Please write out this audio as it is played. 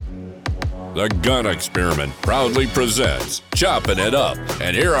The Gun Experiment proudly presents Choppin' It Up.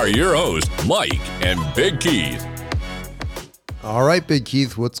 And here are your hosts, Mike and Big Keith. All right, Big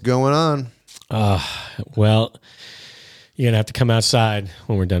Keith, what's going on? Well, you're going to have to come outside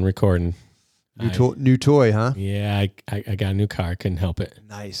when we're done recording. New toy, huh? Yeah, I got a new car. I couldn't help it.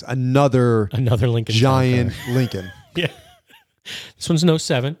 Nice. Another Lincoln. giant Lincoln. Yeah. This one's an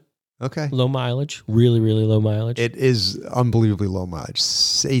 07. Okay. Low mileage. Really, really low mileage. It is unbelievably low mileage.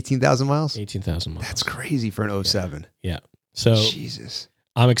 18,000 miles? 18,000 miles. That's crazy for an 07. Yeah. So Jesus.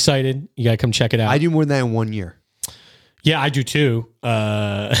 I'm excited. You got to come check it out. I do more than that in 1 year. Yeah, I do too.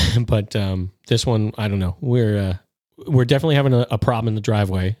 But this one, I don't know. We're definitely having a problem in the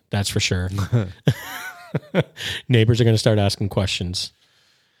driveway. That's for sure. Neighbors are going to start asking questions.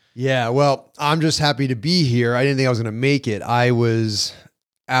 Yeah, well, I'm just happy to be here. I didn't think I was going to make it. I was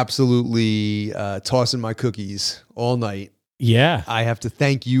absolutely tossing my cookies all night. Yeah. I have to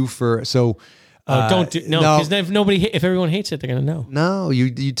thank you for, don't do, no, because if everyone hates it, they're going to know. No,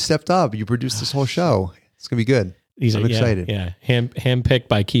 you stepped up. You produced this whole show. It's going to be good. I'm excited. Yeah. Hand picked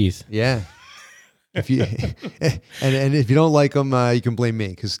by Keith. Yeah. If you and if you don't like them, you can blame me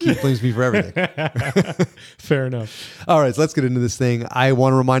because Keith blames me for everything. Fair enough. All right, so let's get into this thing. I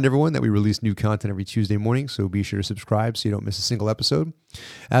want to remind everyone that we release new content every Tuesday morning, so be sure to subscribe so you don't miss a single episode.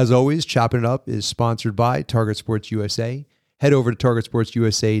 As always, Choppin' It Up is sponsored by Target Sports USA. Head over to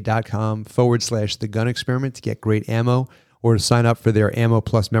targetsportsusa.com/The Gun Experiment to get great ammo, or to sign up for their Ammo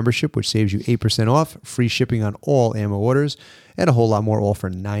Plus membership, which saves you 8% off, free shipping on all ammo orders, and a whole lot more, all for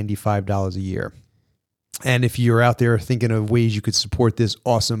 $95 a year. And if you're out there thinking of ways you could support this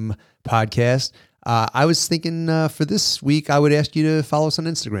awesome podcast, I was thinking for this week, I would ask you to follow us on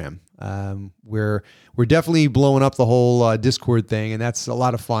Instagram. We're definitely blowing up the whole Discord thing, and that's a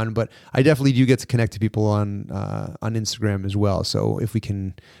lot of fun. But I definitely do get to connect to people on Instagram as well. So if we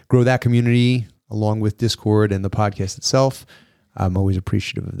can grow that community along with Discord and the podcast itself, I'm always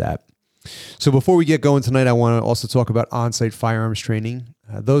appreciative of that. So before we get going tonight, I want to also talk about on-site firearms training.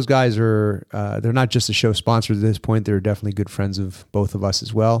 Those guys are, they're not just a show sponsor at this point. They're definitely good friends of both of us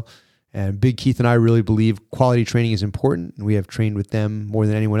as well. And Big Keith and I really believe quality training is important, and we have trained with them more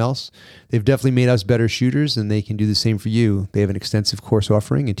than anyone else. They've definitely made us better shooters, and they can do the same for you. They have an extensive course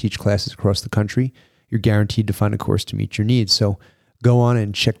offering and teach classes across the country. You're guaranteed to find a course to meet your needs. So go on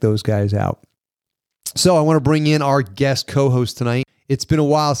and check those guys out. So I want to bring in our guest co-host tonight. It's been a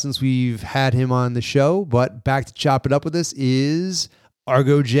while since we've had him on the show, but back to chop it up with us is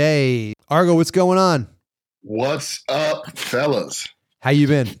Aaargo Jay. Aaargo, what's going on? What's up, fellas? How you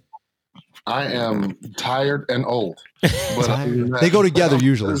been? I am tired and old. But they go together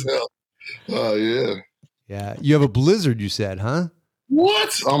usually. Oh, yeah. Yeah. You have a blizzard, you said, huh?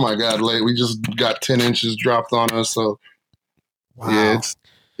 What? Oh, my God. We just got 10 inches dropped on us. So, wow. Yeah,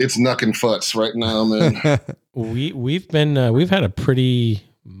 it's knucking futz right now, man. We've had a pretty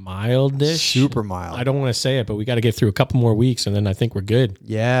mild-ish. Super mild. I don't want to say it, but we got to get through a couple more weeks, and then I think we're good.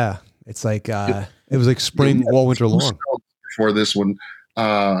 Yeah. It's like, it was like spring all winter long. For this one.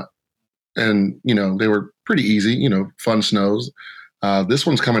 And, they were pretty easy, fun snows. This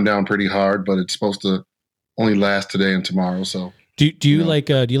one's coming down pretty hard, but it's supposed to only last today and tomorrow. So do you like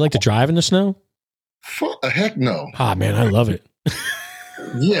to drive in the snow? Heck no. Ah, man, I love it.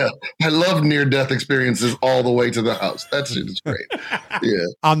 Yeah, I love near-death experiences all the way to the house. That shit is great. Yeah,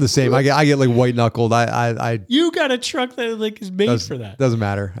 I'm the same. I get like white knuckled. You got a truck that is made for that. Doesn't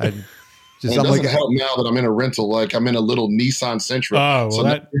matter. It doesn't help now that I'm in a rental. Like I'm in a little Nissan Sentra. Oh, well, so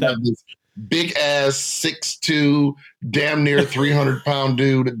that this big ass 6'2", damn near 300-pound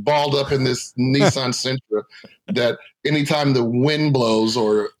dude balled up in this Nissan Sentra. That anytime the wind blows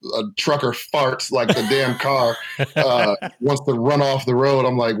or a trucker farts like the damn car wants to run off the road,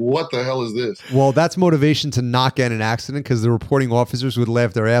 I'm like, what the hell is this? Well, that's motivation to not get in an accident because the reporting officers would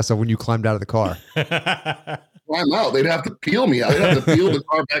laugh their ass off when you climbed out of the car. Climb out. They'd have to peel me out. They'd have to peel the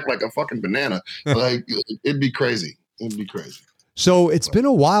car back like a fucking banana. Like it'd be crazy. It'd be crazy. So it's been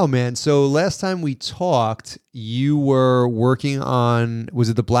a while, man. So last time we talked, you were working on, was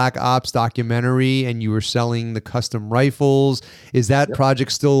it the Black Ops documentary, and you were selling the custom rifles? Is that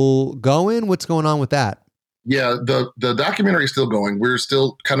project still going? What's going on with that? Yeah, the documentary is still going. We're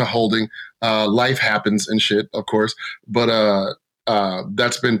still kind of holding. Life happens and shit, of course. But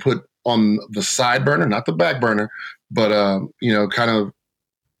that's been put on the side burner, not the back burner, but kind of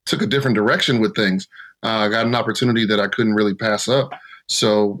took a different direction with things. I got an opportunity that I couldn't really pass up.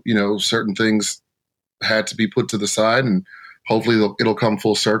 So, certain things had to be put to the side, and hopefully it'll come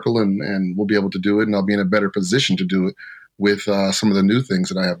full circle and we'll be able to do it, and I'll be in a better position to do it with some of the new things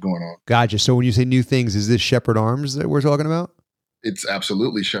that I have going on. Gotcha. So when you say new things, is this Shepherd Arms that we're talking about? It's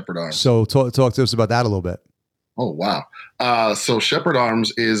absolutely Shepherd Arms. So talk to us about that a little bit. Oh, wow. So Shepherd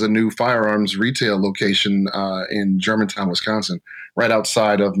Arms is a new firearms retail location in Germantown, Wisconsin, right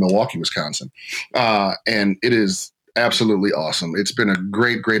outside of Milwaukee, Wisconsin. And it is absolutely awesome. It's been a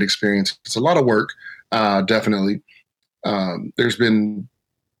great, great experience. It's a lot of work, definitely. There's been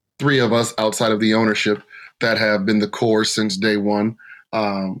 3 of us outside of the ownership that have been the core since day one.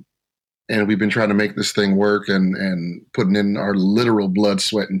 And we've been trying to make this thing work and putting in our literal blood,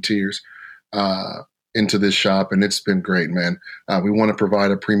 sweat, and tears into this shop. And it's been great, man. We want to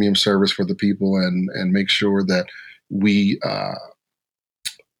provide a premium service for the people and make sure that we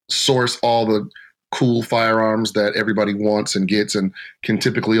source all the cool firearms that everybody wants and gets and can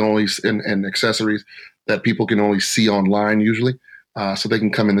typically only, and accessories that people can only see online usually. So they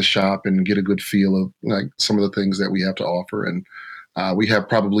can come in the shop and get a good feel of like some of the things that we have to offer. And we have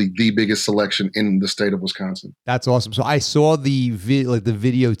probably the biggest selection in the state of Wisconsin. That's awesome. So I saw the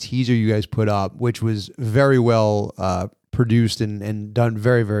video teaser you guys put up, which was very well produced and done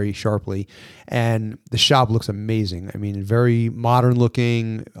very, very sharply. And the shop looks amazing. I mean, very modern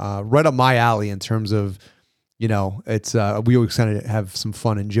looking, right up my alley in terms of, you know, it's we always kind of have some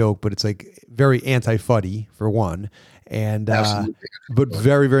fun and joke, but it's like very anti-fuddy for one. And but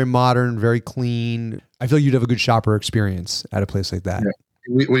very, very modern, very clean. I feel like you'd have a good shopper experience at a place like that.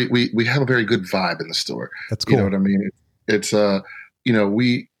 Yeah. We have a very good vibe in the store. That's cool. You know what I mean? It's you know,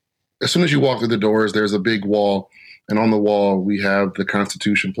 as soon as you walk through the doors, there's a big wall, and on the wall we have the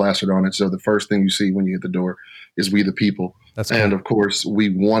Constitution plastered on it. So the first thing you see when you hit the door is "We the People." That's cool. And of course, we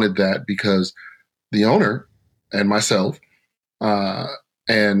wanted that because the owner and myself,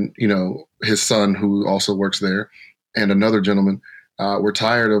 and you know, his son who also works there, and another gentleman, we're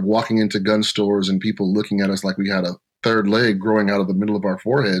tired of walking into gun stores and people looking at us like we had a third leg growing out of the middle of our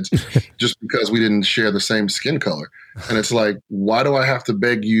foreheads just because we didn't share the same skin color. And it's like, why do I have to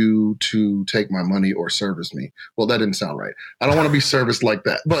beg you to take my money or service me? Well, that didn't sound right. I don't want to be serviced like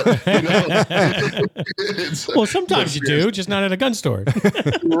that. But, you know, well, sometimes you do, just not at a gun store.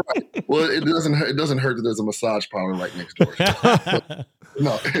 Right. Well, it doesn't hurt that there's a massage parlor right next door. But,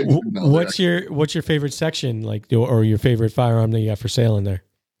 no, what's your favorite section, like, or your favorite firearm that you got for sale in there?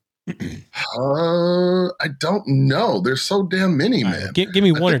 I don't know. There's so damn many, man. Give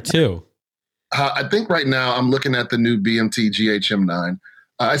me one or two. I think right now I'm looking at the new BMT GHM9.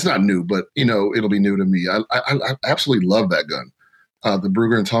 It's not new, but you know it'll be new to me. I absolutely love that gun, the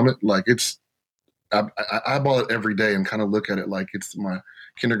Brugger and Tommet. Like I eyeball it every day and kind of look at it like it's my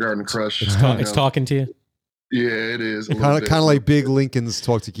kindergarten crush. It's talking to you. Yeah, it is. Kind of like Big Lincoln's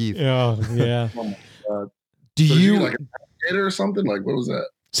Talk to Keith. Oh, yeah. Oh my God. Do so you like a navigator or something? Like what was that?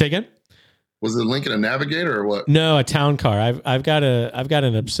 Say again? Was it Lincoln a Navigator or what? No, a town car. I've got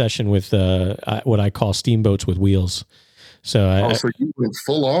an obsession with what I call steamboats with wheels. So so you went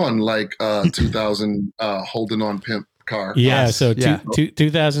full on like 2000 holding on pimp car. Yeah. Nice. So Yeah.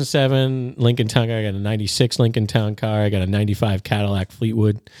 2007 Lincoln Town Car. I got a 96 Lincoln Town Car. I got a 95 Cadillac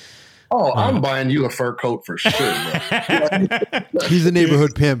Fleetwood. Oh, I'm buying you a fur coat for sure. He's a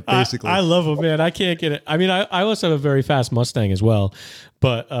neighborhood pimp, basically. I love him, man. I can't get it. I mean, I also have a very fast Mustang as well,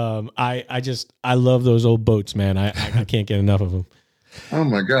 but I love those old boats, man. I can't get enough of them. Oh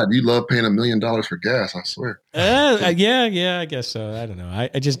my God, you love paying $1 million for gas, I swear. Yeah, I guess so. I don't know.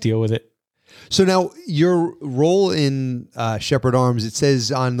 I just deal with it. So now your role in Shepherd Arms, it says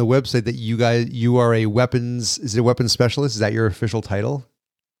on the website that you are a weapons specialist? Is that your official title?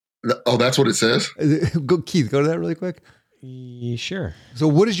 Oh, that's what it says? Keith, go to that really quick. Sure. So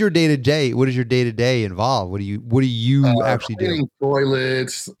what is your day-to-day? What is your day-to-day involved? What do you actually do? Cleaning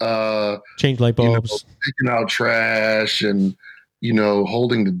toilets, Change light bulbs, picking out trash, and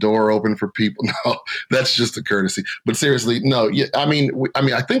holding the door open for people. No, that's just a courtesy. But seriously, no. Yeah, I mean,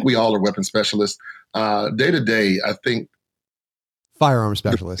 I think we all are weapon specialists. Day to day, I think firearm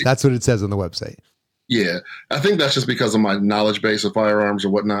specialist. That's what it says on the website. Yeah, I think that's just because of my knowledge base of firearms or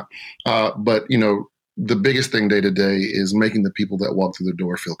whatnot. But the biggest thing day to day is making the people that walk through the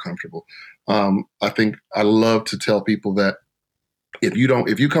door feel comfortable. I think I love to tell people that if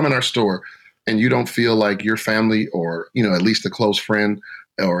you come in our store and you don't feel like your family or at least a close friend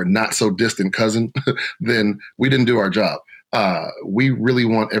or not so distant cousin, then we didn't do our job. We really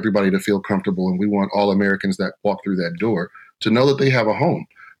want everybody to feel comfortable, and we want all Americans that walk through that door to know that they have a home.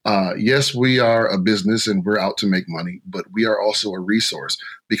 Yes, we are a business and we're out to make money, but we are also a resource,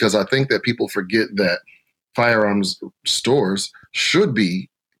 because I think that people forget that firearms stores should be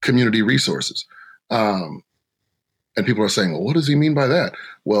community resources. And people are saying, well, what does he mean by that?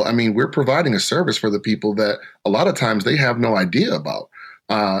 Well, I mean, we're providing a service for the people that a lot of times they have no idea about.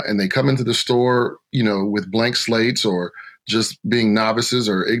 And they come into the store, with blank slates, or just being novices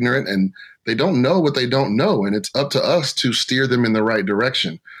or ignorant, and they don't know what they don't know. And it's up to us to steer them in the right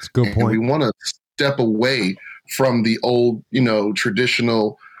direction. That's a good point. We want to step away from the old,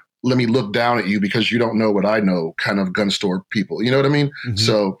 traditional, let me look down at you because you don't know what I know kind of gun store people. You know what I mean? Mm-hmm.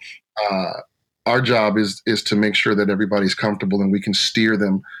 So our job is to make sure that everybody's comfortable and we can steer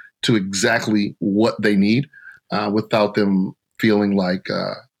them to exactly what they need without them feeling like,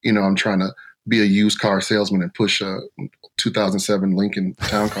 I'm trying to be a used car salesman and push a 2007 Lincoln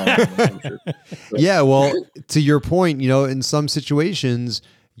Town Car. Yeah, well, to your point, in some situations,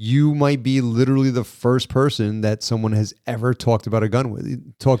 you might be literally the first person that someone has ever talked about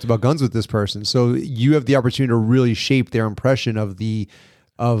guns with this person. So you have the opportunity to really shape their impression of the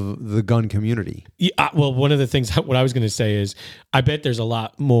gun community. Yeah, well, one of the things, what I was going to say is, I bet there's a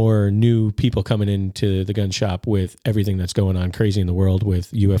lot more new people coming into the gun shop with everything that's going on crazy in the world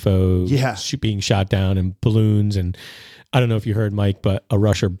with UFOs being shot down and balloons. And I don't know if you heard, Mike, but a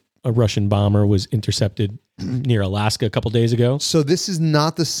Russian bomber was intercepted near Alaska a couple days ago. So this is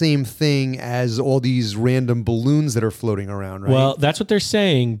not the same thing as all these random balloons that are floating around, right? Well, that's what they're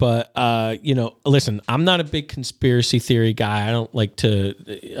saying, but listen, I'm not a big conspiracy theory guy. I don't like to,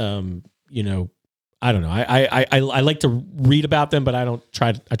 I don't know. I like to read about them, but I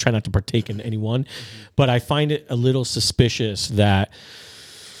try not to partake in any one. Mm-hmm. But I find it a little suspicious that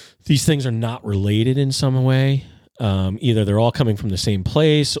these things are not related in some way. Either they're all coming from the same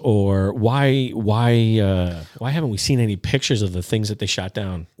place, or why haven't we seen any pictures of the things that they shot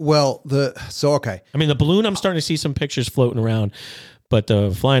down? Well, okay. I mean, the balloon, I'm starting to see some pictures floating around, but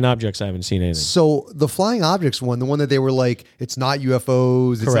the flying objects, I haven't seen anything. So the flying objects one, the one that they were like, it's not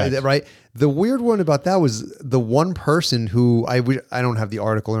UFOs, correct, right? The weird one about that was the one person who I don't have the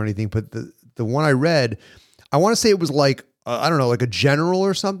article or anything, but the one I read, I want to say it was like, I don't know, like a general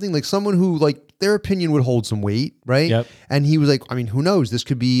or something, like someone who like their opinion would hold some weight, right? Yep. And he was like, I mean, who knows? This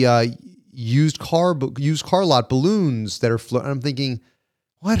could be used car lot balloons that are floating. I'm thinking,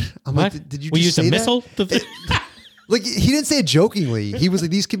 what? Like, did you we just use say a missile? Like, he didn't say it jokingly. He was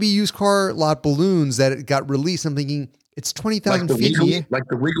like, these could be used car lot balloons that got released. I'm thinking, it's 20,000 feet. Like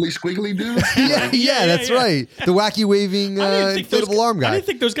the Wiggly Squiggly dude? yeah, that's right. The wacky waving inflatable arm guy. I didn't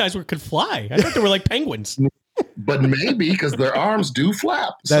think those guys could fly. I thought they were like penguins. But maybe, because their arms do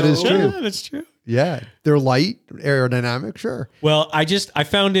flap. That is true. Yeah, that's true. Yeah, they're light, aerodynamic, sure. Well, I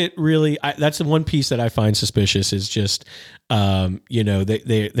found it really, that's the one piece that I find suspicious is just, they're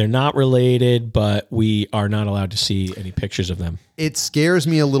not related, but we are not allowed to see any pictures of them. It scares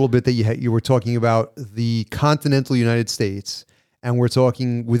me a little bit that you were talking about the continental United States, and we're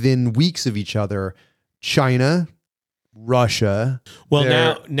talking within weeks of each other, China, Russia.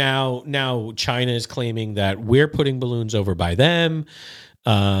 Well, now China is claiming that we're putting balloons over by them.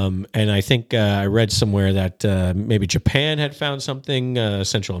 And I think I read somewhere that maybe Japan had found something,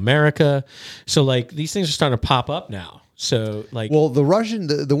 Central America. So like these things are starting to pop up now. So like, well, the Russian,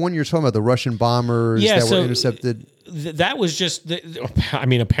 the one you're talking about, the Russian bombers that were intercepted. That was just,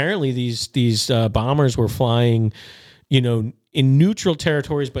 apparently these bombers were flying, in neutral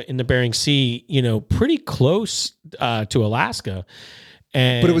territories, but in the Bering Sea, pretty close to Alaska.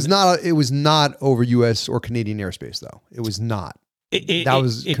 And but it was not over U.S. or Canadian airspace, though. It was not. It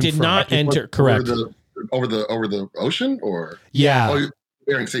did not enter. Correct. Over the ocean, or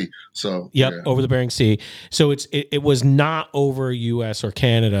Bering Sea. So over the Bering Sea. So it was not over U.S. or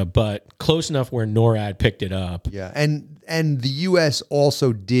Canada, but close enough where NORAD picked it up. Yeah, and the U.S.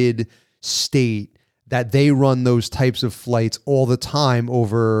 also did state that they run those types of flights all the time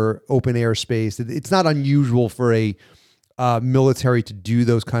over open airspace. It's not unusual for a military to do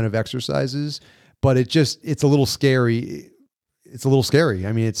those kind of exercises, but it's a little scary. It's a little scary.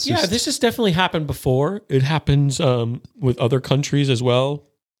 I mean, this has definitely happened before. It happens with other countries as well.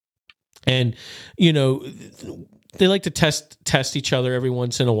 And, they like to test each other every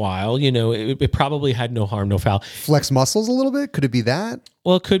once in a while. It probably had no harm, no foul. Flex muscles a little bit? Could it be that?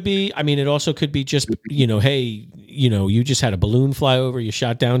 Well, it could be. I mean, it also could be just, hey, you just had a balloon fly over, you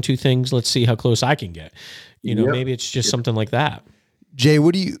shot down two things. Let's see how close I can get. Maybe it's just something like that. Jay,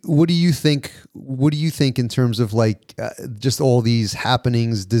 what do you think? What do you think in terms of like just all these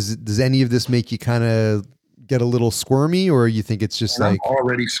happenings? Does any of this make you kind of get a little squirmy, or you think it's just I'm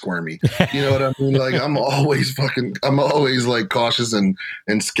already squirmy? You know what I mean? Like I'm always like cautious and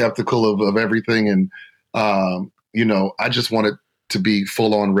skeptical of everything, and I just want it to be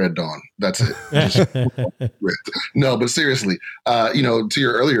full on Red Dawn. That's it. No, but seriously, to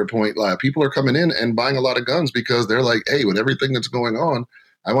your earlier point, people are coming in and buying a lot of guns because they're like, hey, with everything that's going on,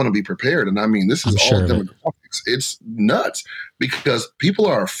 I want to be prepared. And I mean, this is all demographics. It's nuts because people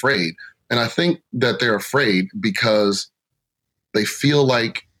are afraid. And I think that they're afraid because they feel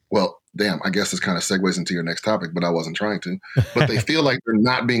like, well, damn, I guess this kind of segues into your next topic, but I wasn't trying to. But they feel like they're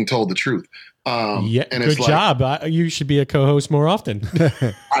not being told the truth. Yeah, and good it's job. You should be a co-host more often.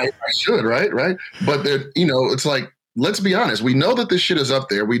 I should, right? But it's like, let's be honest. We know that this shit is up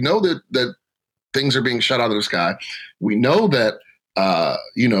there. We know that things are being shot out of the sky. We know that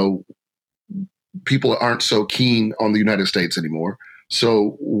people aren't so keen on the United States anymore.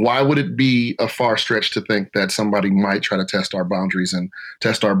 So why would it be a far stretch to think that somebody might try to test our boundaries and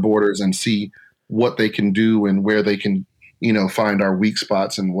test our borders and see what they can do and where they can, find our weak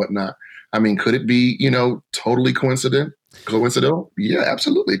spots and whatnot? I mean, could it be, totally coincidental? Yeah,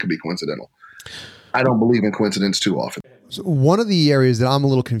 absolutely. It could be coincidental. I don't believe in coincidence too often. So one of the areas that I'm a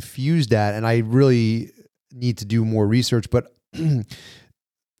little confused at, and I really need to do more research, but the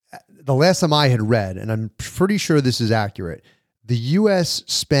last time I had read, and I'm pretty sure this is accurate, the U.S.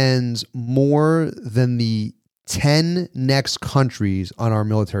 spends more than the 10 next countries on our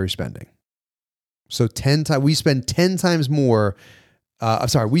military spending. So we spend 10 times more.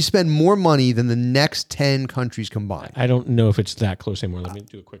 We spend more money than the next 10 countries combined. I don't know if it's that close anymore. Let me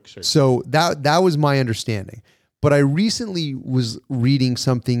do a quick search. So that was my understanding. But I recently was reading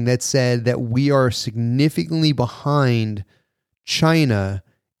something that said that we are significantly behind China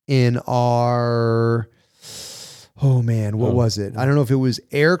in our, what was it? I don't know if it was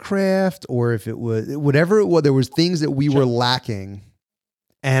aircraft or if it was whatever it was. There was things that we were lacking.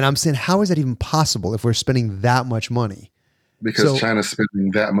 And I'm saying, how is that even possible if we're spending that much money? Because China's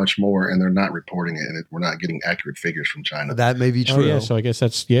spending that much more and they're not reporting it, and we're not getting accurate figures from China. That may be true. Oh, yeah. So I guess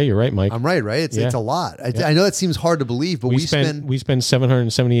you're right, Mike. I'm right? It's a lot. I know that seems hard to believe, but we spend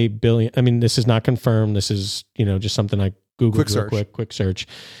 $778 billion. I mean, this is not confirmed. This is, just something I Googled quick search.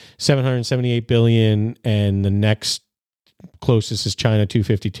 $778 billion, and the next closest is China,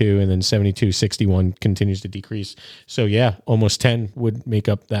 252, and then 72.61 continues to decrease. So yeah, almost 10 would make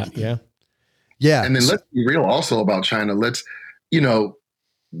up that. Yeah. Yeah. And then let's be real also about China. Let's,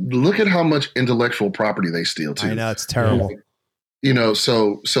 look at how much intellectual property they steal too. I know, it's terrible.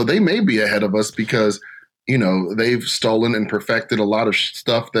 So they may be ahead of us because, they've stolen and perfected a lot of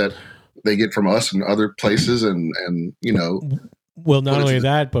stuff that they get from us and other places. And Well, not only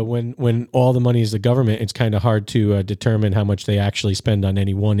that, but when all the money is the government, it's kind of hard to determine how much they actually spend on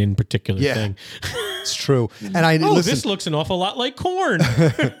any one in particular thing. It's true. And this looks an awful lot like corn.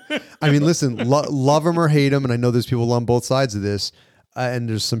 I mean, listen, love them or hate them. And I know there's people on both sides of this, and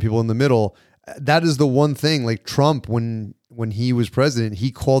there's some people in the middle. That is the one thing, like Trump, when he was president,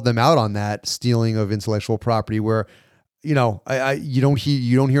 he called them out on that stealing of intellectual property where, you don't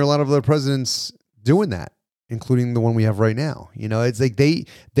hear a lot of other presidents doing that, including the one we have right now. It's like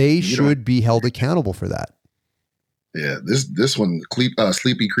they should be held accountable for that. Yeah, this one,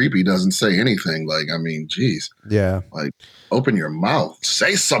 Sleepy Creepy, doesn't say anything. Like, I mean, geez. Yeah. Like, open your mouth.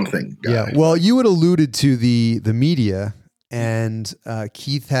 Say something, guy. Yeah. Well, you had alluded to the media, and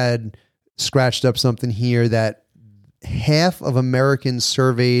Keith had scratched up something here that half of Americans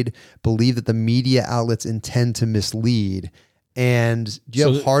surveyed believe that the media outlets intend to mislead. And do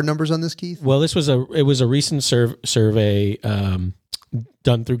you have hard numbers on this, Keith? Well, it was a recent survey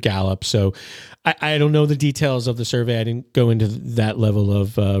done through Gallup. So I don't know the details of the survey. I didn't go into that level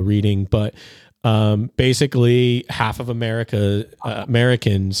of reading, but basically half of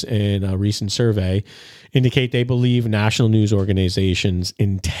Americans in a recent survey indicate they believe national news organizations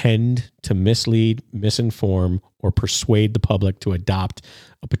intend to mislead, misinform, or persuade the public to adopt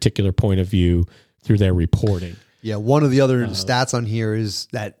a particular point of view through their reporting. Yeah, one of the other stats on here is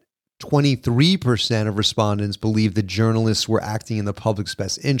that 23% of respondents believe that journalists were acting in the public's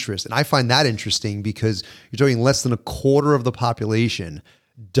best interest. And I find that interesting because you're talking less than a quarter of the population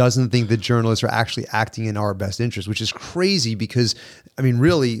doesn't think that journalists are actually acting in our best interest, which is crazy because, I mean,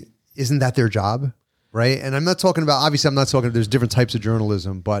 really, isn't that their job? Right? And I'm not talking about, obviously, there's different types of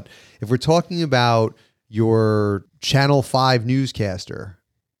journalism, but if we're talking about your Channel 5 newscaster,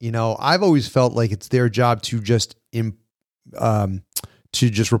 I've always felt like it's their job to just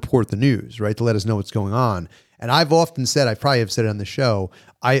report the news, right? To let us know what's going on. And I've often said, I probably have said it on the show,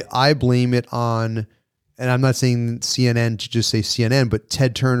 I blame it on, and I'm not saying CNN to just say CNN, but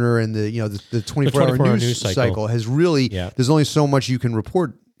Ted Turner and the 24-hour news cycle has really, there's only so much you can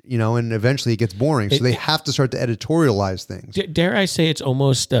report, and eventually it gets boring. So they have to start to editorialize things. Dare I say it's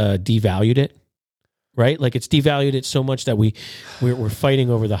almost devalued it? Right? Like it's devalued it so much that we're fighting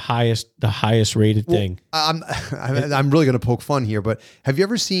over the highest rated thing. I'm really going to poke fun here, but have you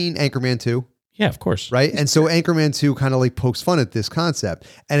ever seen Anchorman 2? Yeah, of course. Right. And so Anchorman 2 kind of like pokes fun at this concept.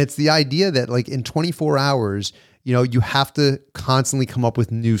 And it's the idea that like in 24 hours, you have to constantly come up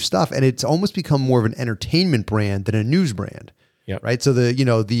with new stuff. And it's almost become more of an entertainment brand than a news brand. Yep. Right. So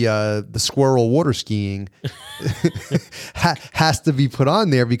the squirrel water skiing has to be put on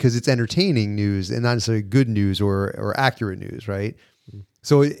there because it's entertaining news and not necessarily good news or accurate news. Right.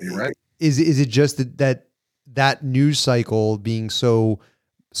 So You're right. is it just that news cycle being so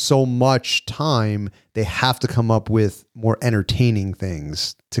much time, they have to come up with more entertaining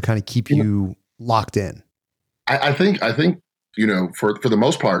things to kind of keep you locked in? I think, for the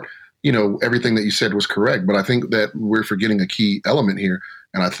most part, everything that you said was correct, but I think that we're forgetting a key element here.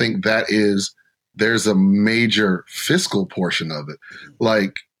 And I think that is there's a major fiscal portion of it.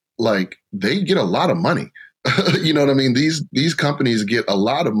 Like they get a lot of money. You know what I mean? These companies get a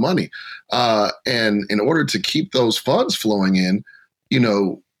lot of money. And in order to keep those funds flowing in,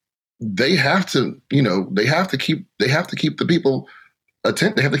 they have to keep the people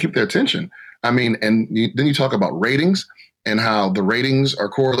they have to keep their attention. I mean, and then you talk about ratings and how the ratings are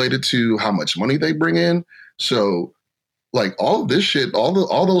correlated to how much money they bring in. So like all of this shit,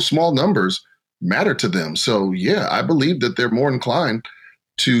 all those small numbers matter to them. So yeah, I believe that they're more inclined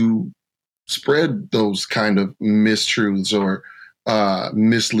to spread those kind of mistruths or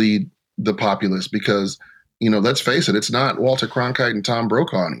mislead the populace because, let's face it, it's not Walter Cronkite and Tom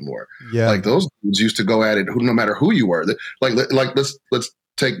Brokaw anymore. Yeah. Like those dudes used to go at it no matter who you were. Like let's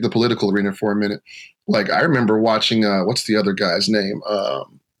take the political arena for a minute. Like I remember watching what's the other guy's name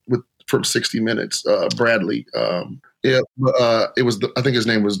from 60 Minutes, Bradley. It was I think his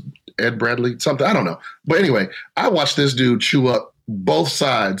name was Ed Bradley, something, I don't know. But anyway, I watched this dude chew up both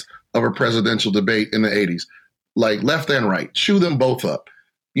sides of a presidential debate in the 80s, like left and right, chew them both up,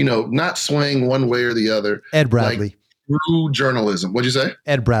 not swaying one way or the other. Ed Bradley. Like, through journalism. What'd you say?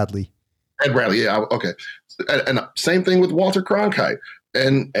 Ed Bradley. Ed Bradley, yeah, okay. And same thing with Walter Cronkite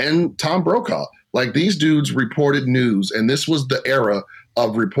and Tom Brokaw. Like these dudes reported news, and this was the era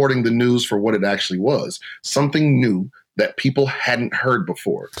of reporting the news for what it actually was, something new that people hadn't heard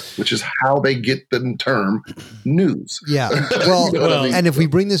before, which is how they get the term news. Yeah. Well, I mean? And if we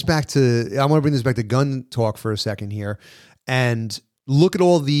bring this back to, I want to bring this back to gun talk for a second here and look at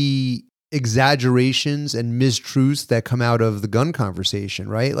all the exaggerations and mistruths that come out of the gun conversation,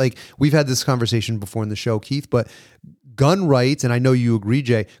 right? Like we've had this conversation before in the show, Keith, but gun rights, and I know you agree,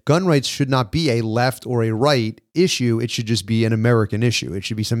 Jay, gun rights should not be a left or a right issue. It should just be an American issue. It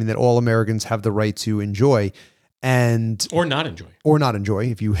should be something that all Americans have the right to enjoy. Or not enjoy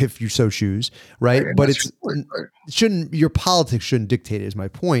if you so choose, right? But your politics shouldn't dictate it, is my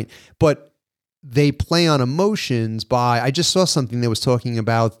point. But they play on emotions I just saw something that was talking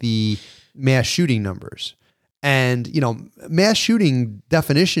about the mass shooting numbers. And, mass shooting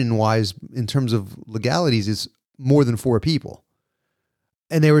definition wise, in terms of legalities, is more than 4 people.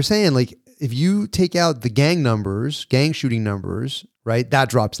 And they were saying, like, if you take out the gang shooting numbers, right, that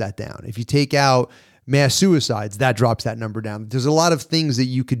drops that down. If you take out mass suicides, that drops that number down. There's a lot of things that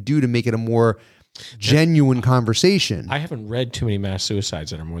you could do to make it a more genuine conversation. I haven't read too many mass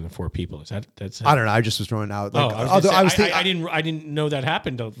suicides that are more than 4 people. That's I don't know. I just was throwing out. Like, I didn't know that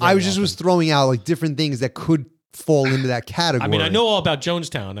happened. I was throwing out like different things that could fall into that category. I mean, I know all about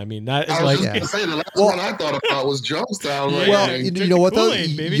Jonestown. I mean, that is I was just gonna say the last one I thought about was Jonestown. Right? Well, you know what though?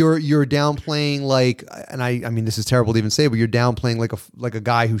 You're downplaying like, and I mean, this is terrible to even say, but you're downplaying like a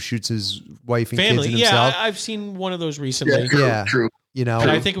guy who shoots his wife and family. kids and himself. Yeah, I've seen one of those recently. Yeah, true. You know, but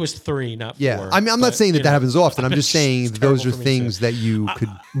I think it was 3, not 4. Yeah, I mean, I'm not saying that happens often. I'm just saying those are things that you could.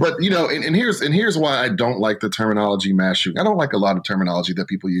 But and here's why I don't like the terminology mass shooting. I don't like a lot of terminology that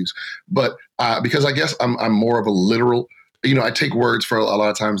people use, but because I guess I'm more of a literal. I take words for a lot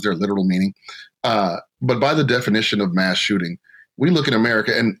of times their literal meaning. But by the definition of mass shooting, we look in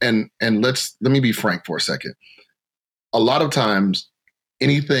America and let me be frank for a second. A lot of times,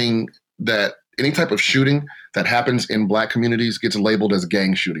 any type of shooting that happens in Black communities gets labeled as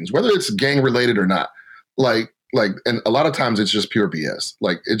gang shootings, whether it's gang related or not. And a lot of times it's just pure BS.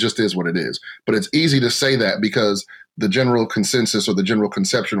 Like it just is what it is. But it's easy to say that because the general consensus or the general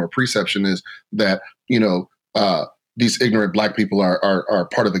conception or perception is that, these ignorant Black people are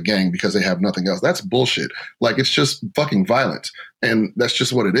part of a gang because they have nothing else. That's bullshit. Like it's just fucking violence. And that's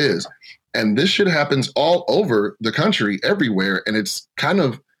just what it is. And this shit happens all over the country, everywhere. And it's kind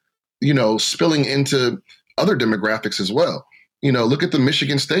of, spilling into other demographics as well. Look at the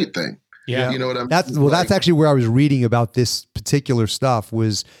Michigan State thing. Yeah. You know what I mean? That's actually where I was reading about this particular stuff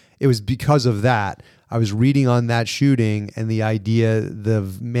it was because of that. I was reading on that shooting and the idea, the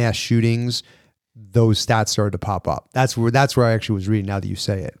mass shootings, those stats started to pop up. That's where I actually was reading now that you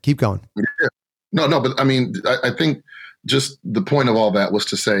say it. Keep going. Yeah. No, but I mean, I think just the point of all that was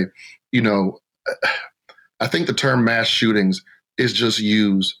to say, I think the term mass shootings is just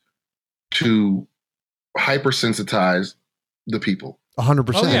used to hypersensitize the people.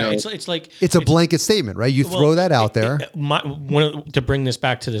 100%. Oh yeah, it's like it's a blanket statement, right? You throw that out there. To bring this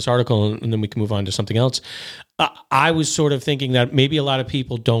back to this article, and then we can move on to something else. I was sort of thinking that maybe a lot of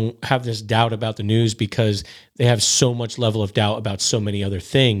people don't have this doubt about the news because they have so much level of doubt about so many other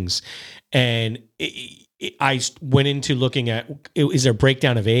things. And I went into looking at, is there a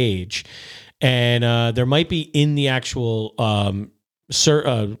breakdown of age? And there might be in the actual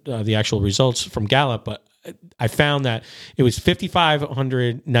the actual results from Gallup, but I found that it was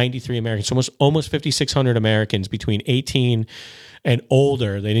 5,593 Americans, almost 5,600 Americans between 18 and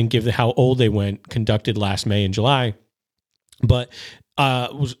older. They didn't give how old they went, conducted last May and July. But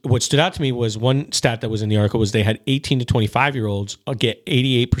what stood out to me was one stat that was in the article was they had 18 to 25-year-olds get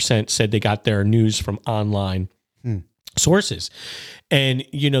 88% said they got their news from online sources. And,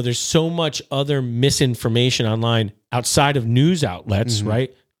 there's so much other misinformation online outside of news outlets,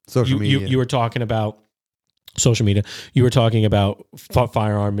 right? Social media. You were talking about social media. You were talking about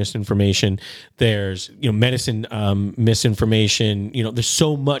firearm misinformation. There's, medicine misinformation. There's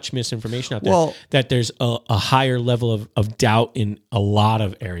so much misinformation out there that there's a higher level of doubt in a lot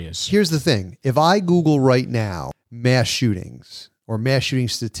of areas. Here's the thing. If I Google right now mass shootings or mass shooting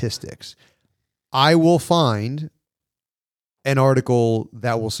statistics, I will find an article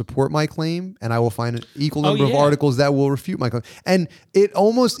that will support my claim, and I will find an equal number of articles that will refute my claim. And it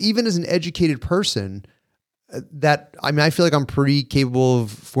almost, even as an educated person, I feel like I'm pretty capable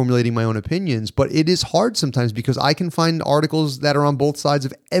of formulating my own opinions, but it is hard sometimes because I can find articles that are on both sides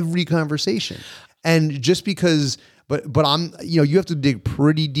of every conversation. And just because, but I'm, you have to dig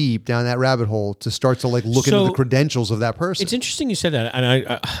pretty deep down that rabbit hole to start to look into the credentials of that person. It's interesting you said that.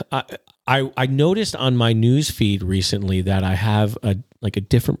 And I noticed on my news feed recently that I have a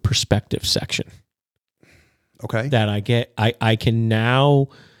different perspective section. Okay. That I can now,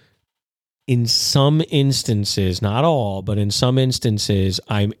 in some instances, not all, but in some instances,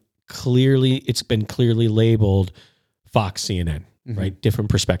 it's been clearly labeled Fox CNN, right? Different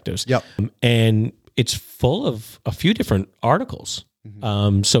perspectives. Yep. And it's full of a few different articles.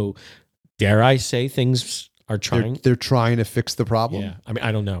 So dare I say things are trying? They're trying to fix the problem. Yeah.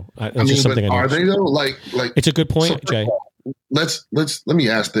 I don't know. Just something are they though? Like it's a good point, Jay. Let me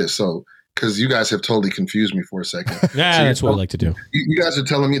ask this. So, because you guys have totally confused me for a second. Yeah, so that's what I like to do. You guys are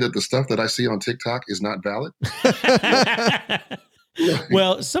telling me that the stuff that I see on TikTok is not valid?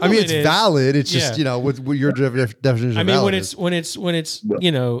 Well, some of it's it is valid. It's just, with your definition of valid. when it's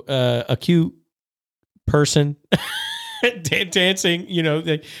a cute person dancing,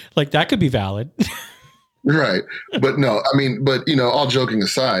 like that could be valid. Right. But no, all joking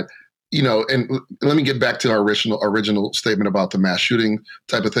aside, and let me get back to our original statement about the mass shooting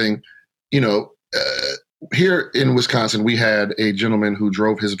type of thing. Here in Wisconsin, we had a gentleman who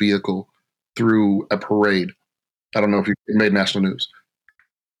drove his vehicle through a parade. I don't know if it made national news.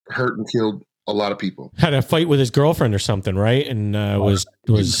 Hurt and killed a lot of people. Had a fight with his girlfriend or something, right? And was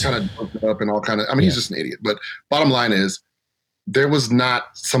kind of jumped up and all kind of. He's just an idiot. But bottom line is, there was not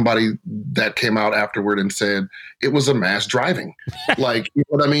somebody that came out afterward and said it was a mass driving. You know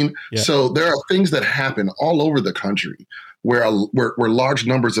what I mean? Yeah. So there are things that happen all over the country where large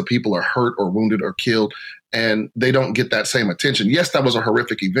numbers of people are hurt or wounded or killed, and they don't get that same attention. Yes, that was a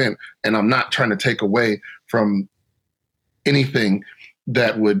horrific event, and I'm not trying to take away from anything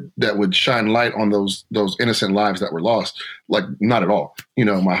that would shine light on those innocent lives that were lost. Not at all.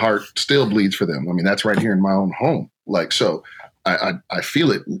 My heart still bleeds for them. That's right here in my own home. So I feel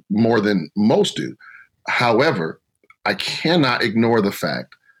it more than most do. However, I cannot ignore the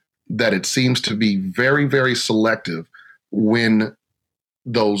fact that it seems to be very, very selective when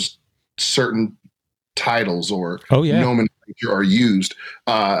those certain titles or nomenclature are used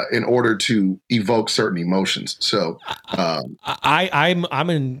in order to evoke certain emotions. So I'm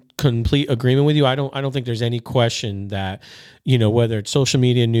in complete agreement with you. I don't think there's any question that, whether it's social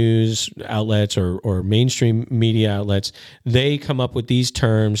media news outlets or mainstream media outlets, they come up with these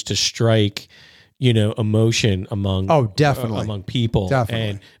terms to strike, emotion among definitely among people. Definitely.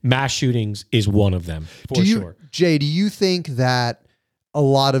 And mass shootings is one of them for sure. Jay, do you think that a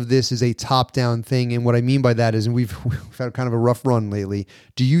lot of this is a top-down thing? And what I mean by that is, and we've had kind of a rough run lately,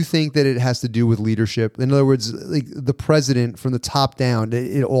 do you think that it has to do with leadership? In other words, the president from the top down,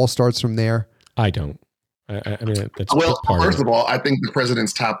 it all starts from there? I don't. That's first of all, I think the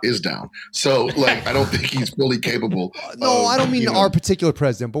president's top is down. So, I don't think he's fully capable. No, I don't mean our particular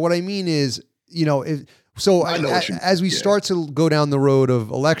president, but what I mean is, So I know what you mean. as we Yeah. start to go down the road of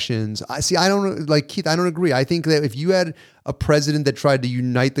elections, I don't like Keith. I don't agree. I think that if you had a president that tried to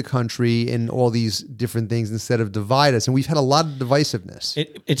unite the country in all these different things instead of divide us, and we've had a lot of divisiveness.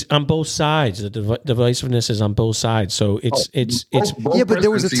 It's on both sides. The divisiveness is on both sides. So it's Both Yeah, but there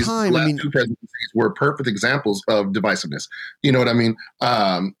was a presidencies, time, the I last mean- two presidencies were perfect examples of divisiveness. You know what I mean?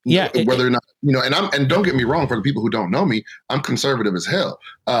 Whether or not, and don't get me wrong, for the people who don't know me, I'm conservative as hell.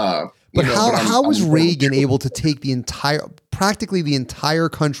 But how was Reagan able to take practically the entire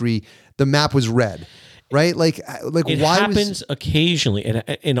country? The map was red, right? Like it why happens occasionally, and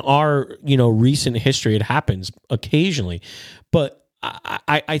in our recent history, it happens occasionally. But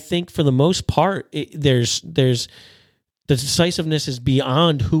I think for the most part, there's the decisiveness is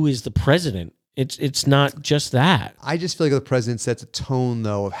beyond who is the president. It's not just that. I just feel like the president sets a tone,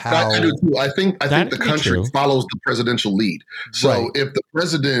 though, of how. I do too. I think That the could be country true. follows the presidential lead. So Right. if the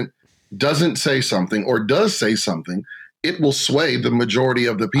president doesn't say something or does say something, it will sway the majority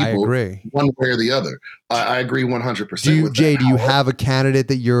of the I people agree. one way or the other. I agree 100%. Do you, with Jay? that. Do you have a candidate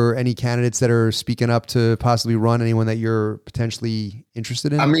any candidates that are speaking up to possibly run? Anyone that you're potentially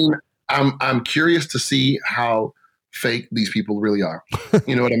interested in? I mean, I'm curious to see how fake these people really are.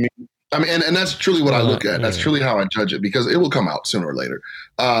 You know what I mean? And that's truly what I look at. That's truly how I judge it, because it will come out sooner or later.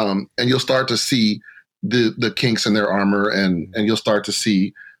 And you'll start to see the kinks in their armor, and you'll start to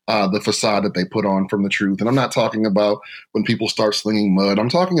see the facade that they put on from the truth. And I'm not talking about when people start slinging mud. I'm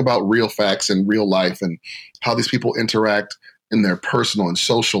talking about real facts and real life and how these people interact in their personal and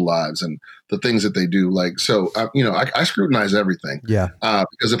social lives and the things that they do. Like, so, I scrutinize everything. Yeah.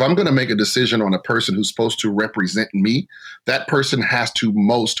 Because if I'm going to make a decision on a person who's supposed to represent me, that person has to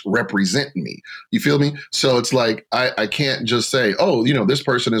most represent me. You feel me? So it's like, I can't just say, oh, this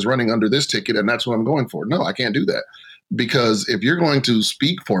person is running under this ticket and that's what I'm going for. No, I can't do that. Because if you're going to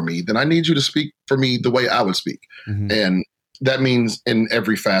speak for me, then I need you to speak for me the way I would speak. Mm-hmm. And that means in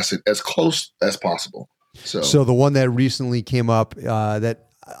every facet, as close as possible. So the one that recently came up that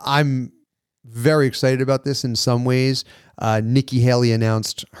I'm very excited about this in some ways, Nikki Haley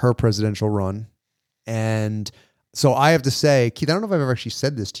announced her presidential run. And so I have to say, Keith, I don't know if I've ever actually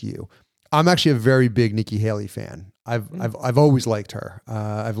said this to you. I'm actually a very big Nikki Haley fan. I've always liked her.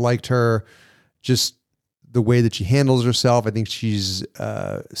 I've liked her just the way that she handles herself. I think she's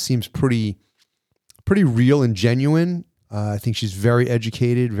seems pretty real and genuine. I think she's very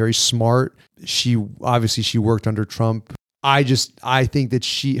educated, very smart. She worked under Trump. I think that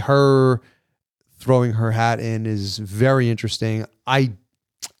her throwing her hat in is very interesting. I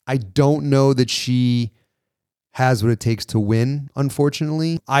don't know that she has what it takes to win,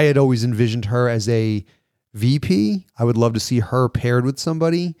 unfortunately. I had always envisioned her as a VP. I would love to see her paired with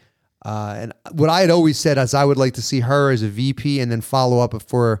somebody. And what I had always said is I would like to see her as a VP and then follow up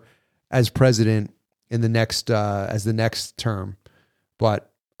as president in the next as the next term.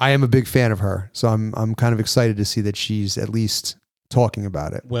 But I am a big fan of her, so I'm kind of excited to see that she's at least talking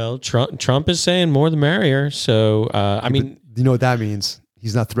about it. Well, Trump is saying more the merrier. So I mean, you know what that means?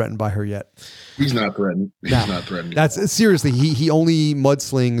 He's not threatened by her yet. He's not threatened. He's not threatened. That's seriously. He only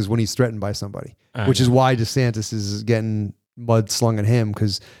mudslings when he's threatened by somebody, which is why DeSantis is getting mud slung at him,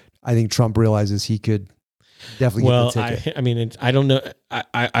 because I think Trump realizes he could definitely get the ticket. I don't know.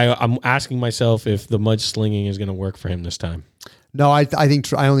 I'm asking myself if the mudslinging is going to work for him this time. No, I don't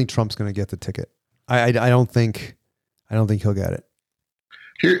think Trump's going to get the ticket. I don't think he'll get it.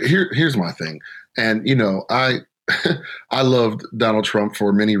 Here's my thing, and I loved Donald Trump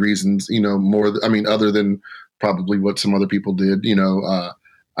for many reasons. Other than probably what some other people did.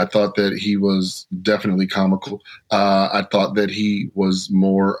 I thought that he was definitely comical. I thought that he was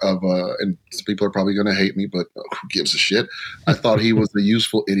more of and some people are probably going to hate me, but who gives a shit? I thought he was a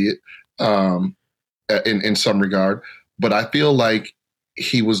useful idiot in some regard, but I feel like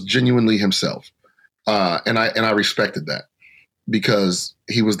he was genuinely himself. And I respected that, because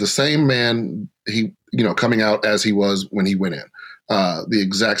he was the same man, coming out as he was when he went in, the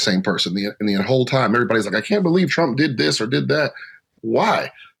exact same person. The whole time, everybody's like, I can't believe Trump did this or did that.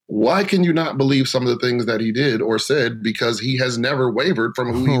 Why can you not believe some of the things that he did or said? Because he has never wavered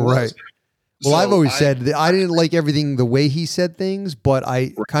from who he was. Well, I've always said that I didn't like everything the way he said things, but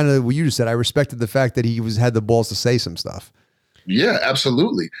I kind of what you just said. I respected the fact that he had the balls to say some stuff. Yeah,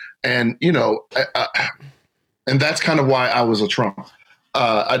 absolutely. And and that's kind of why I was a Trump.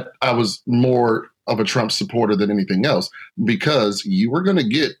 I was more of a Trump supporter than anything else, because you were going to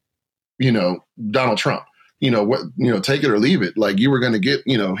get, Donald Trump. Take it or leave it. Like, you were going to get,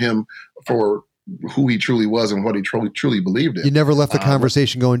 him for who he truly was and what he truly believed in. You never left the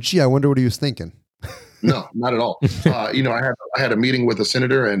conversation going, gee, I wonder what he was thinking. No, not at all. I had a meeting with a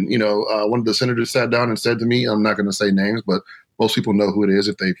senator, and one of the senators sat down and said to me, I'm not going to say names, but most people know who it is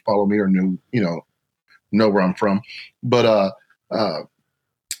if they follow me or know where I'm from. But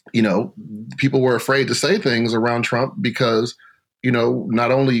people were afraid to say things around Trump because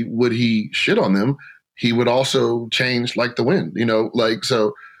not only would he shit on them, he would also change like the wind.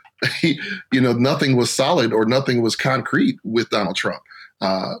 So nothing was solid or nothing was concrete with Donald Trump.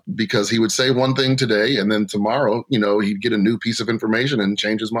 Because he would say one thing today and then tomorrow, he'd get a new piece of information and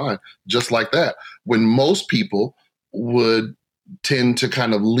change his mind just like that. When most people would tend to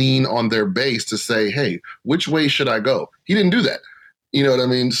kind of lean on their base to say, hey, which way should I go? He didn't do that. You know what I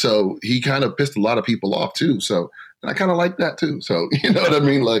mean? So he kind of pissed a lot of people off too. So and I kind of like that too. So, you know what I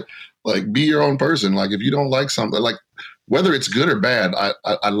mean? Like be your own person. Like if you don't like something, like whether it's good or bad,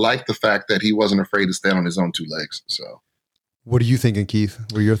 I like the fact that he wasn't afraid to stand on his own two legs. So. What are you thinking, Keith?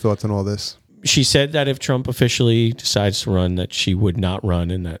 What are your thoughts on all this? She said that if Trump officially decides to run, that she would not run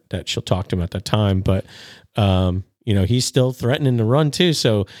and that she'll talk to him at that time. But, he's still threatening to run too.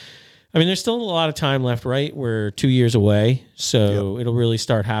 So, there's still a lot of time left, right? We're 2 years away. So It'll really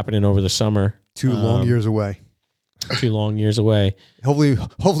start happening over the summer. 2 long years away. 2 long years away.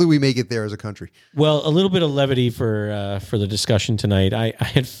 Hopefully we make it there as a country. Well, a little bit of levity for the discussion tonight. I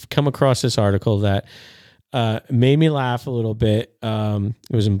had come across this article that made me laugh a little bit. It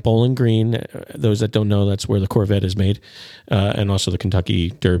was in Bowling Green. Those that don't know, that's where the Corvette is made. And also the Kentucky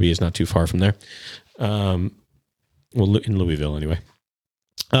Derby is not too far from there. In Louisville anyway.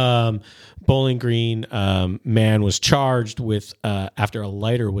 Bowling Green man was charged with after a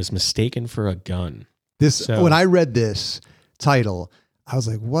lighter was mistaken for a gun. When I read this title, I was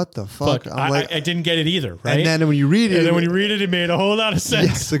like, "What the fuck?" I didn't get it either. Right? And then when you read it, it made a whole lot of sense.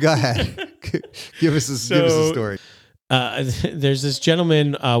 Yeah, so go ahead, give us a story. There's this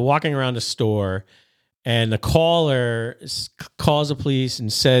gentleman walking around a store, and the caller calls the police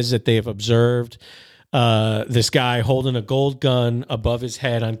and says that they have observed this guy holding a gold gun above his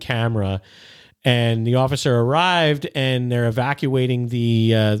head on camera. And the officer arrived, and they're evacuating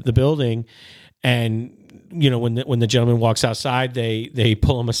the building. And when the gentleman walks outside, they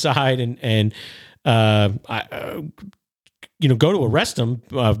pull him aside and go to arrest him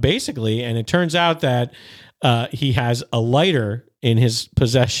basically. And it turns out that he has a lighter in his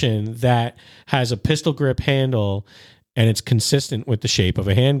possession that has a pistol grip handle, and it's consistent with the shape of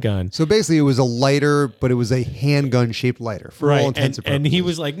a handgun. So basically, it was a lighter, but it was a handgun-shaped lighter for all intents and purposes. And he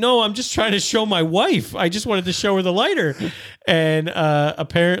was like, "No, I'm just trying to show my wife. I just wanted to show her the lighter." And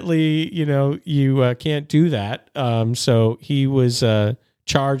apparently, you can't do that. So he was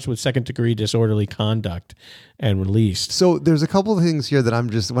charged with second-degree disorderly conduct and released. So there's a couple of things here that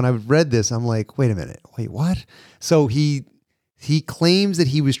when I read this, I'm like, wait a minute, wait, what? So he claims that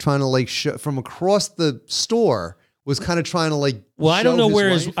he was trying to from across the store. Was kind of trying to Well, I don't know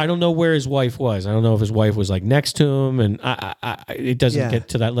where his wife was. I don't know if his wife was next to him, and it doesn't get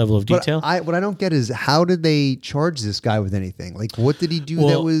to that level of detail. But what I don't get is how did they charge this guy with anything? What did he do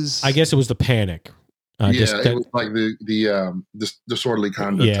that was? I guess it was the panic. It was like the disorderly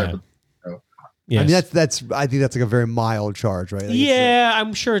conduct type of. Yes. I think that's a very mild charge, right?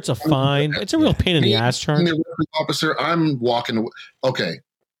 I'm sure it's a fine. It's a real pain in the ass charge. Officer, I'm walking. Okay,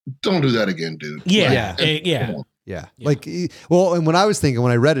 don't do that again, dude. Yeah. And when I was thinking,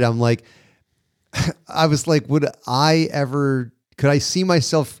 when I read it, I'm like, I was like, could I see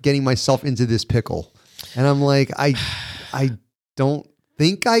myself getting myself into this pickle? And I'm like, I don't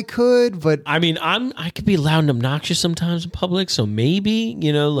think I could, but I could be loud and obnoxious sometimes in public. So maybe,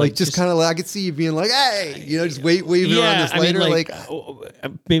 just kind of I could see you being like, hey, just waving around this lighter.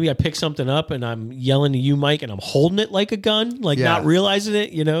 Maybe I pick something up and I'm yelling to you, Mike, and I'm holding it like a gun, not realizing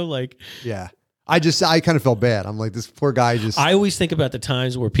it, Yeah. I kind of felt bad. I'm like, this poor guy I always think about the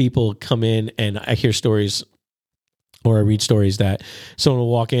times where people come in and I hear stories or I read stories that someone will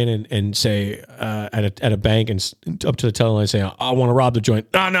walk in and say at a bank and up to the teller line say, I want to rob the joint.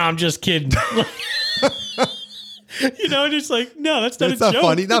 No, I'm just kidding. Just like, no, that's not a joke.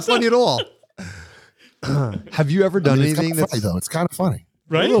 Funny. Not funny at all. Have you ever done anything that's funny, though? It's kind of funny.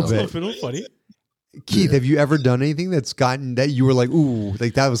 Right? A little bit funny. Keith, have you ever done anything that's gotten that you were like, ooh,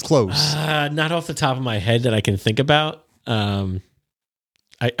 that was close? Not off the top of my head that I can think about. I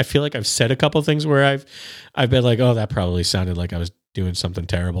feel like I've said a couple of things where I've been like, oh, that probably sounded like I was doing something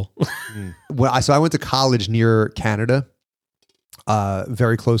terrible. So I went to college near Canada,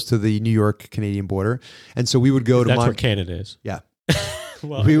 very close to the New York Canadian border, and so we would go to. That's where Canada is. Yeah.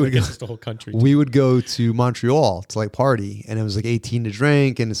 Well, we I would guess go, it's the whole country. we would go to Montreal to like party, and it was like 18 to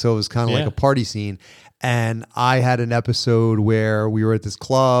drink, and so it was kind of like Yeah. a party scene. And I had an episode where we were at this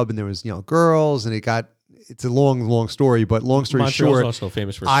club, and there was girls, and it's a long story, but long story Montreal's short, also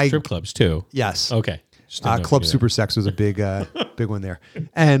famous for I- strip clubs too. yes, Okay. Just didn't know if Club you knew Super Sex was a big one there.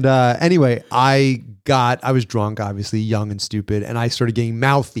 And anyway, I was drunk, obviously young and stupid, and I started getting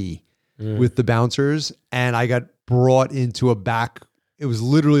mouthy with the bouncers, and I got brought into a back. It was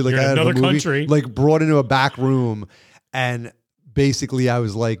literally like You're in out of a another movie, country. like brought into a back room, and basically I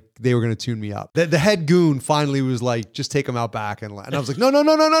was like, they were going to tune me up. The head goon finally was like, just take them out back, and I was like, no,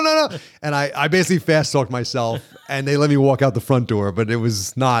 and I basically fast talked myself, and they let me walk out the front door, but it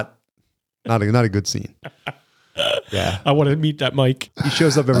was not a good scene. Yeah. I want to meet that Mike. He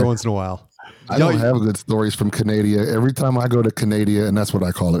shows up every once in a while. I don't have good stories from Canada. Every time I go to Canada, and that's what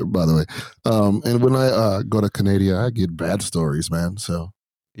I call it, by the way. And when I go to Canada, I get bad stories, man. So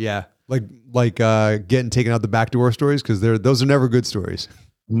Yeah. Like getting taken out the back door stories, because those are never good stories.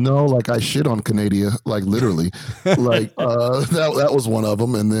 no, like I shit on Canada, like literally, like that was one of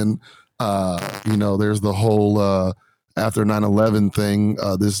them. And then there's the whole after 9/11 thing.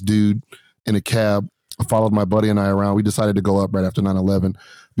 This dude in a cab followed my buddy and I around. We decided to go up right after 9/11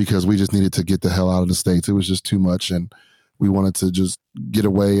 because we just needed to get the hell out of the States. It was just too much, and we wanted to just get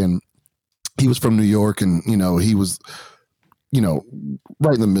away. And he was from New York, and he was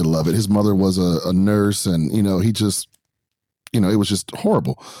right in the middle of it. His mother was a nurse, and he just it was just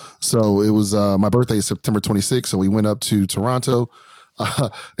horrible. So it was my birthday is September 26th, so we went up to Toronto.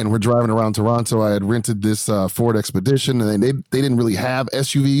 And we're driving around Toronto. I had rented this Ford Expedition, and they didn't really have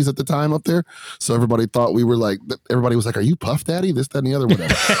SUVs at the time up there. So everybody thought we were like, everybody was like, "Are you Puff Daddy?" This, that, and the other,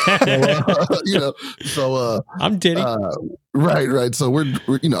 whatever. I'm Diddy. Right. So we're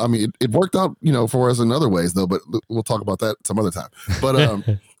it worked out, for us in other ways though, but we'll talk about that some other time. But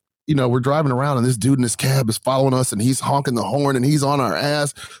we're driving around, and this dude in this cab is following us, and he's honking the horn, and he's on our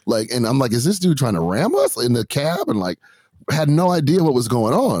ass, and I'm like, is this dude trying to ram us in the cab? And had no idea what was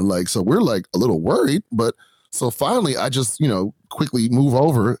going on. So we're like a little worried, but so finally I just, quickly move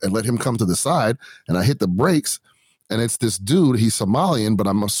over and let him come to the side, and I hit the brakes, and it's this dude, he's Somalian, but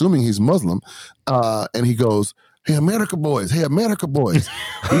I'm assuming he's Muslim. And he goes, hey, America boys, we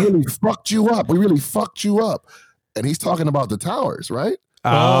really fucked you up. And he's talking about the towers, right?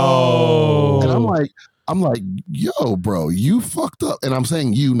 Oh. And I'm like, yo, bro, you fucked up. And I'm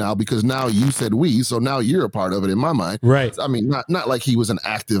saying you now because now you said we, so now you're a part of it in my mind. Right. I mean, not like he was an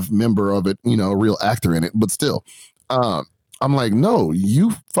active member of it, a real actor in it, but still. I'm like, no,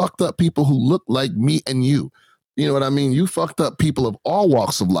 you fucked up people who look like me and you. You know what I mean? You fucked up people of all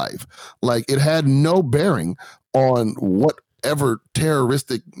walks of life. It had no bearing on whatever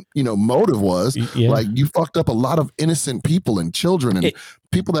terroristic, motive was. Yeah. You fucked up a lot of innocent people and children and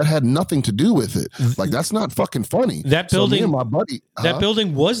people that had nothing to do with it. That's not fucking funny. That building, so me and my buddy, that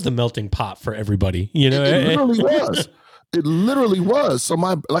building was the melting pot for everybody. It literally was. It literally was. So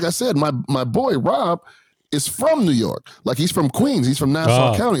like I said, my boy Rob is from New York. He's from Queens. He's from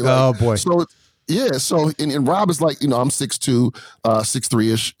Nassau County. Oh boy. So yeah. So and Rob is I'm 6'2",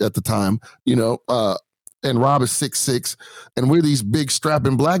 6'3" at the time. And Rob is 6'6", and we're these big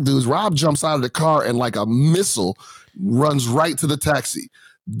strapping black dudes. Rob jumps out of the car and like a missile runs right to the taxi.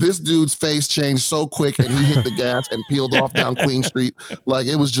 This dude's face changed so quick, and he hit the gas and peeled off down Queen Street.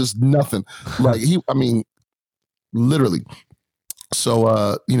 It was just nothing. Literally. So,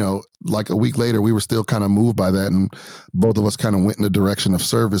 a week later, we were still kind of moved by that, and both of us kind of went in the direction of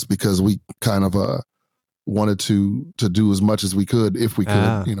service because we kind of wanted to do as much as we could if we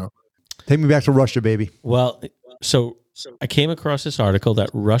could, Take me back to Russia, baby. Well, so I came across this article that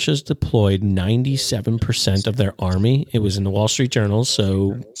Russia's deployed 97% of their army. It was in the Wall Street Journal,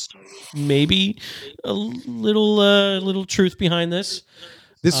 so maybe a little truth behind this.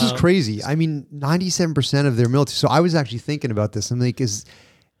 This was crazy. I mean, 97% of their military. So I was actually thinking about this. I'm like,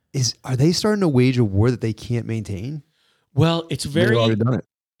 are they starting to wage a war that they can't maintain? Well, it's very. They've already done it.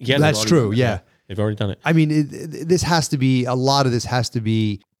 Yeah, that's true. Yeah, they've already done it. I mean, a lot of this has to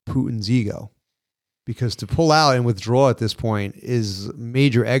be Putin's ego, because to pull out and withdraw at this point is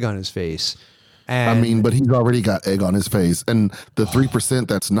major egg on his face. And but he's already got egg on his face, and the 3%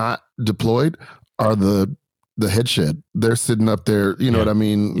 that's not deployed are the head shed. They're sitting up there, you know what I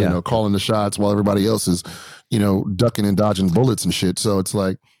mean? Yeah. Calling the shots while everybody else is, ducking and dodging bullets and shit. So it's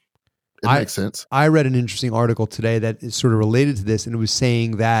it makes sense. I read an interesting article today that is sort of related to this, and it was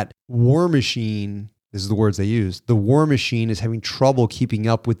saying that War Machine, this is the words they use, the War Machine is having trouble keeping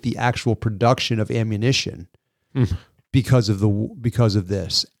up with the actual production of ammunition because of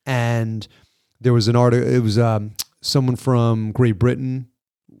this. And there was an article, it was someone from Great Britain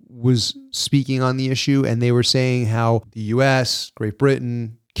was speaking on the issue, and they were saying how the U.S., Great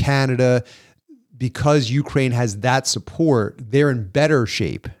Britain, Canada, because Ukraine has that support, they're in better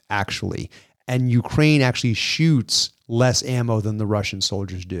shape, actually. And Ukraine actually shoots less ammo than the Russian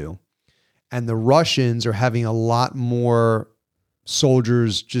soldiers do. And the Russians are having a lot more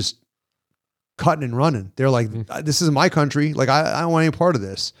soldiers just cutting and running. They're like, this isn't my country. Like, I don't want any part of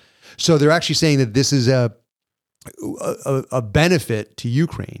this. So they're actually saying that this is a benefit to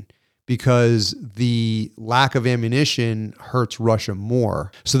Ukraine, because the lack of ammunition hurts Russia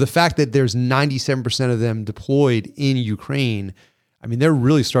more. So the fact that there's 97% of them deployed in Ukraine, I mean, they're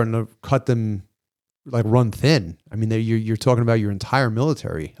really starting to cut them, like, run thin. I mean, you're talking about your entire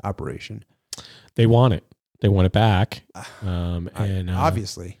military operation. They want it. They want it back.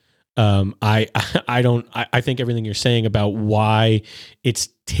 Obviously. I think everything you're saying about why it's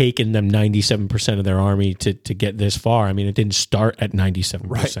taken them 97% of their army to get this far. I mean, it didn't start at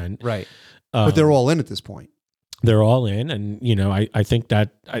 97%. Right. But they're all in at this point. They're all in. And, I think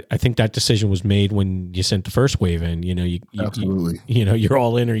that decision was made when you sent the first wave in, Absolutely. You're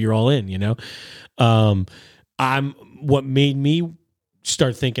all in or you're all in, what made me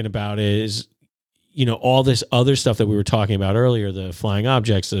start thinking about is, all this other stuff that we were talking about earlier, the flying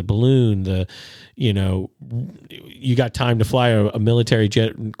objects, the balloon, you got time to fly a military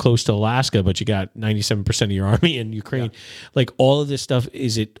jet close to Alaska, but you got 97% of your army in Ukraine. Yeah. Like, all of this stuff,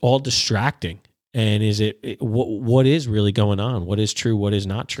 is it all distracting? And is what is really going on? What is true? What is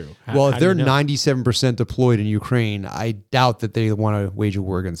not true? Well, if they're 97% deployed in Ukraine, I doubt that they want to wage a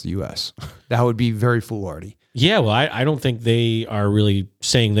war against the U.S. That would be very foolhardy. Yeah, well, I don't think they are really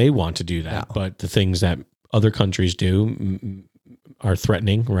saying they want to do that, but the things that other countries do are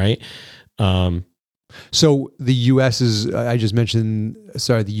threatening, right? So the U.S. is, I just mentioned,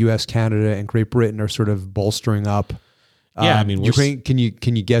 the U.S., Canada, and Great Britain are sort of bolstering up. Yeah, I mean, Ukraine. Can you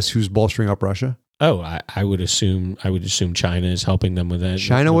guess who's bolstering up Russia? Oh, I would assume China is helping them with that.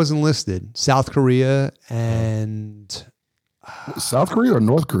 China wasn't listed. South Korea and South Korea or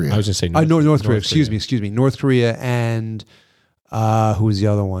North Korea? I was going to say North Korea. Excuse me. North Korea and who was the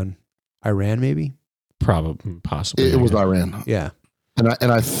other one? Iran, maybe. Possibly. It was Iran. Yeah,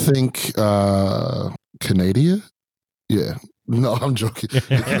 and I think Canada. Yeah. No, I'm joking.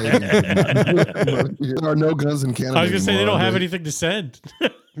 There are no guns in Canada. I was going to say they don't have anything to send.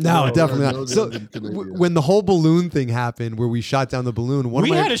 No, definitely not. So when the whole balloon thing happened, where we shot down the balloon,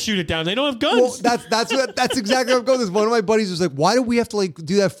 we had to shoot it down. They don't have guns. Well, that's exactly what I'm going with. One of my buddies was like, "Why do we have to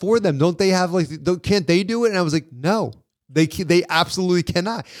do that for them? Don't they have can't they do it?" And I was like, "No, they absolutely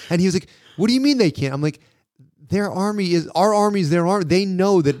cannot." And he was like, "What do you mean they can't?" I'm like, "Their army is our army is their army. They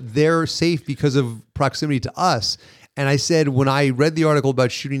know that they're safe because of proximity to us." And I said, when I read the article about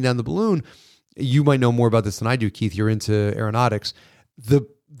shooting down the balloon, you might know more about this than I do, Keith. You're into aeronautics.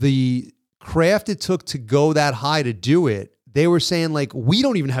 The craft it took to go that high to do it, they were saying, we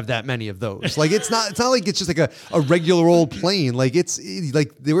don't even have that many of those. It's not like it's just like a regular old plane.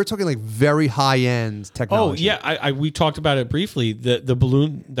 They were talking very high end technology. Oh yeah, we talked about it briefly. The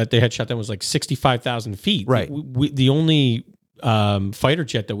balloon that they had shot down was 65,000 feet. Right. The only fighter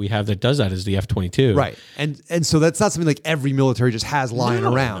jet that we have that does that is the F-22. Right. And so that's not something every military just has lying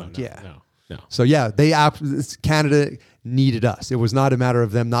around. No. So Canada needed us. It was not a matter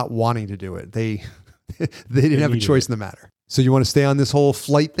of them not wanting to do it. They didn't have a choice in the matter. So you want to stay on this whole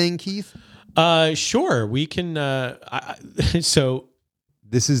flight thing, Keith? Sure. We can. So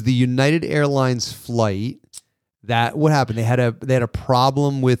this is the United Airlines flight. What happened? They had a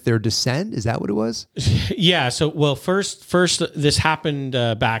problem with their descent. Is that what it was? Yeah. So, first, this happened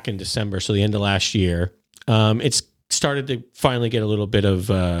back in December, so the end of last year. It's started to finally get a little bit of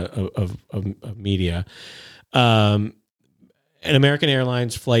media. An American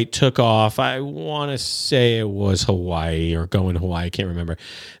Airlines flight took off. I want to say it was Hawaii or going to Hawaii. I can't remember.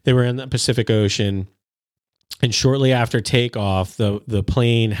 They were in the Pacific Ocean. And shortly after takeoff, the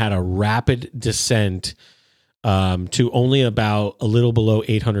plane had a rapid descent to only about a little below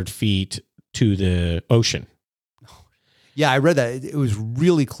 800 feet to the ocean. Yeah, I read that. It was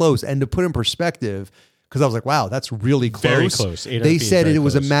really close. And to put in perspective, because I was like, wow, that's really close. Very close. They said it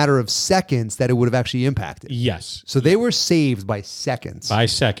was a matter of seconds that it would have actually impacted. Yes. So they were saved by seconds. By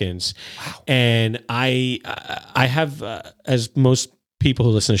seconds. Wow. And I have, as most people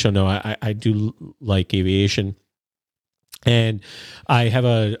who listen to the show know, I do like aviation. And I have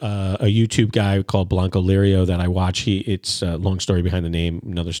a YouTube guy called Blanco Lirio that I watch. It's a long story behind the name,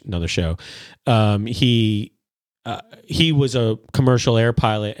 another show. He he was a commercial air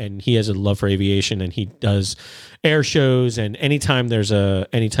pilot, and he has a love for aviation, and he does air shows. And anytime there's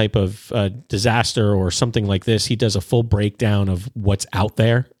any type of disaster or something like this, he does a full breakdown of what's out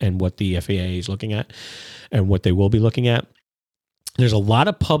there and what the FAA is looking at and what they will be looking at. There's a lot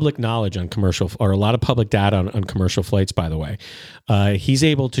of public knowledge on commercial, or a lot of public data on commercial flights, by the way. He's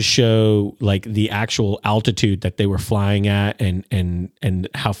able to show like the actual altitude that they were flying at and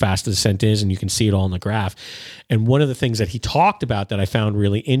how fast the descent is, and you can see it all in the graph. And one of the things that he talked about that I found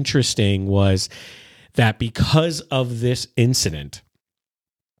really interesting was that because of this incident,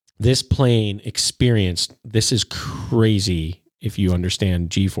 this plane experienced, this is crazy if you understand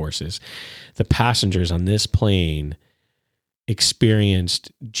G-forces, the passengers on this plane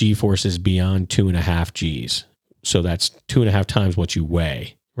experienced G-forces beyond 2.5 Gs. So that's 2.5 times what you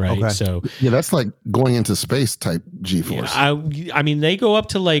weigh, right? Okay. So Yeah, that's like going into space type G-force. I mean, they go up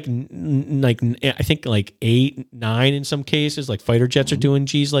to like I think like 8, 9 in some cases. Like fighter jets are doing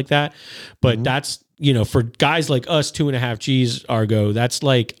Gs like that, but that's, you know, for guys like us, 2.5 Gs, Aaargo, that's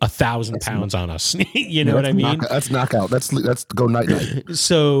like 1,000 pounds on us. You know what I mean? That's knockout. That's go night night.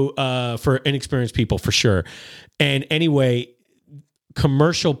 So for inexperienced people, for sure. And anyway,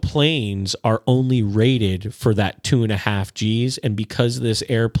 commercial planes are only rated for that 2.5 Gs. And because this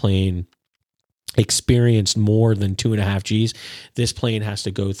airplane experienced more than 2.5 Gs, this plane has to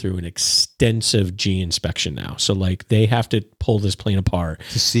go through an extensive G inspection now. So like they have to pull this plane apart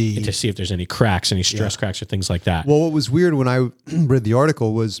to see if there's any cracks, any stress cracks or things like that. Well, what was weird when I read the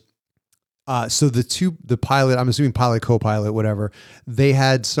article was, so the pilot, I'm assuming pilot, co-pilot, whatever, they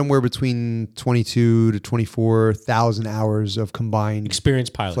had somewhere between 22 to 24,000 hours of combined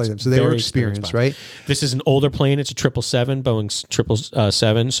experienced pilots. flight time. So they were experienced, right? This is an older plane. It's a 777, Boeing's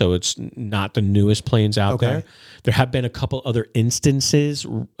 777. So it's not the newest planes out there. There have been a couple other instances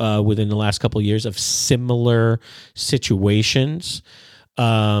within the last couple of years of similar situations.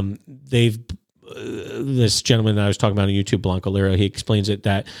 This gentleman that I was talking about on YouTube, Blanco Lira, he explains it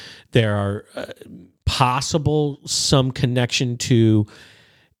that there are possible some connection to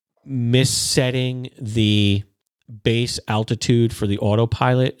missetting the base altitude for the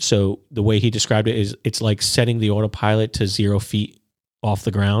autopilot. So the way he described it is it's like setting the autopilot to 0 feet off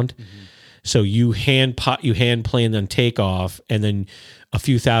the ground. Mm-hmm. So you hand plane on takeoff, and then a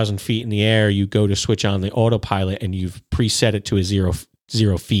few thousand feet in the air, you go to switch on the autopilot, and you've preset it to a 0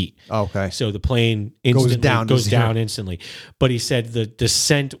 feet. Okay. So the plane goes down instantly. But he said the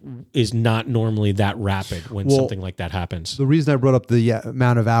descent is not normally that rapid when something like that happens. The reason I brought up the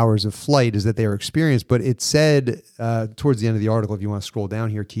amount of hours of flight is that they were experienced, but it said towards the end of the article, if you want to scroll down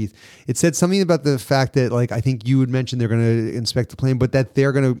here, Keith, it said something about the fact that, like, I think you had mentioned they're going to inspect the plane, but that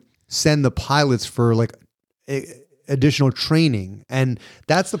they're going to send the pilots for like additional training. And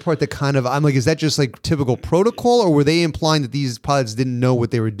that's the part that kind of, I'm like, is that just like typical protocol, or were they implying that these pilots didn't know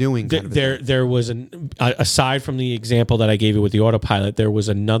what they were doing? There was aside from the example that I gave you with the autopilot, there was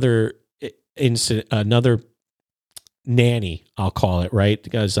another incident, another nanny, I'll call it, right?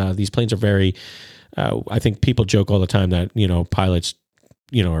 Because these planes are very, I think people joke all the time that, you know, pilots,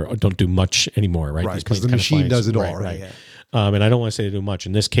 you know, don't do much anymore, right? Right, because the machine does it all, right? Yeah. And I don't want to say they do much.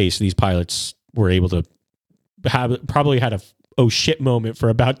 In this case, these pilots were able to probably had a oh shit moment for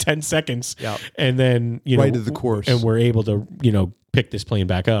about 10 seconds. Yep. And then, you know, right to the course. And we're able to, you know, pick this plane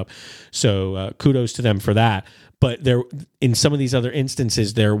back up. So kudos to them for that. But there, in some of these other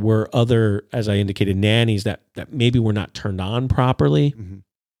instances, there were other, as I indicated, nannies that maybe were not turned on properly.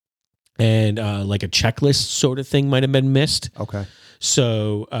 Mm-hmm. And like a checklist sort of thing might have been missed. Okay.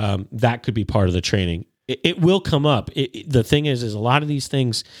 So that could be part of the training. It will come up. The thing is a lot of these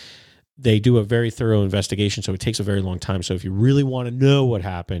things, they do a very thorough investigation, so it takes a very long time. So if you really want to know what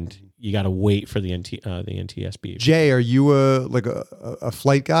happened, you got to wait for the NTSB. Jay, are you a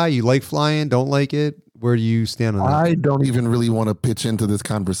flight guy? You like flying? Don't like it? Where do you stand on that? I don't even really want to pitch into this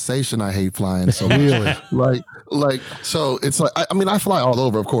conversation. I hate flying. So really, so it's like, I mean, I fly all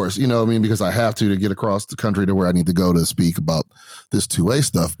over, of course, you know what I mean? Because I have to get across the country to where I need to go to speak about this two-way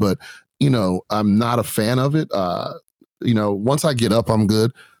stuff. But, you know, I'm not a fan of it. You know, once I get up, I'm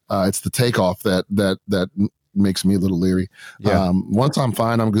good. It's the takeoff that makes me a little leery. Yeah. Once I'm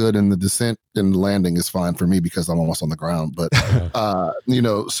fine, I'm good, and the descent and landing is fine for me because I'm almost on the ground. But you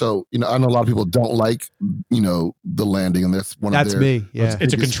know, so you know, I know a lot of people don't like, you know, the landing, and that's me. Yeah,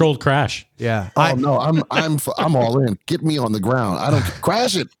 it's a controlled crash. Yeah. No, I'm all in. Get me on the ground. I don't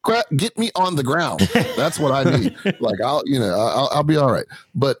crash it. Get me on the ground. That's what I need. Like I'll be all right.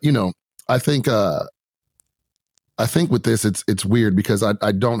 But you know, I think I think with this, it's weird because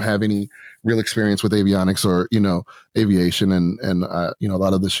I don't have any real experience with avionics or, aviation. And a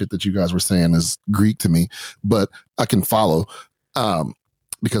lot of the shit that you guys were saying is Greek to me, but I can follow.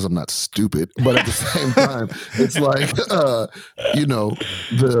 Because I'm not stupid, but at the same time, it's like,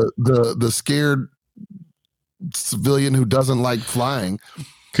 the scared civilian who doesn't like flying.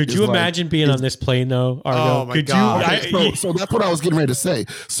 Could you imagine being on this plane though, Aaargo? Oh my God. So that's what I was getting ready to say.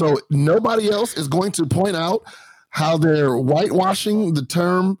 So nobody else is going to point out how they're whitewashing the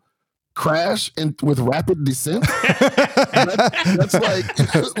term crash with rapid descent. That's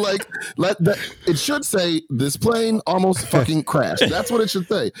it should say this plane almost fucking crashed. That's what it should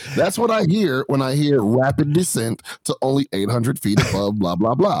say. That's what I hear when I hear rapid descent to only 800 feet above blah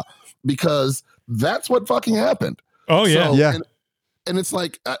blah blah, because that's what fucking happened. Oh yeah. So, yeah. And it's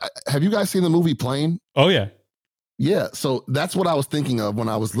like, have you guys seen the movie Plane? Oh yeah. Yeah. So that's what I was thinking of when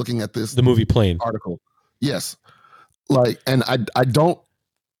I was looking at The movie Plane article. Yes. And I don't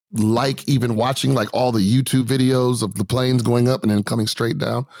like even watching like all the YouTube videos of the planes going up and then coming straight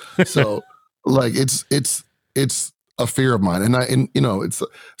down. So it's a fear of mine.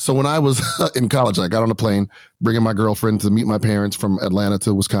 So when I was in college, I got on a plane, bringing my girlfriend to meet my parents from Atlanta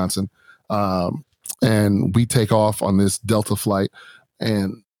to Wisconsin. And we take off on this Delta flight.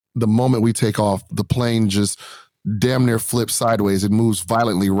 And the moment we take off, the plane just damn near flips sideways. It moves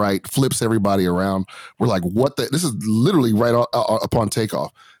violently right, flips everybody around. We're like, what this is literally right upon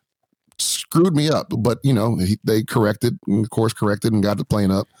takeoff. Screwed me up, but they corrected and got the plane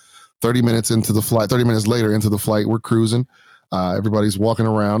up. 30 minutes later into the flight, we're cruising. Everybody's walking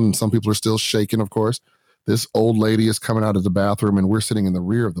around and some people are still shaking, of course. This old lady is coming out of the bathroom and we're sitting in the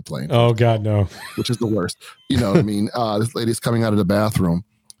rear of the plane. Oh God, no. Which is the worst. You know what I mean? This lady's coming out of the bathroom.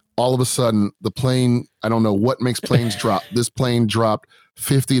 All of a sudden, the plane, I don't know what makes planes drop. This plane dropped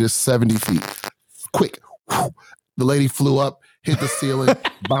 50 to 70 feet. Quick. Whew. The lady flew up, hit the ceiling,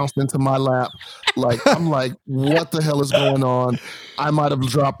 bounced into my lap. I'm like, what the hell is going on? I might have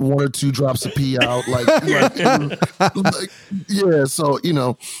dropped 1 or 2 drops of pee out. Yeah. So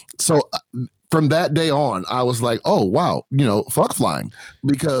from that day on, I was like, oh wow, fuck flying,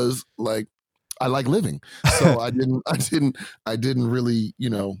 because I like living. So I didn't really,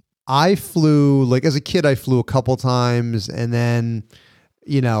 I flew, as a kid, I flew a couple times, and then,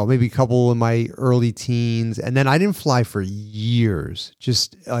 maybe a couple in my early teens. And then I didn't fly for years,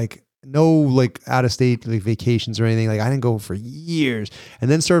 just no out of state vacations or anything. I didn't go for years,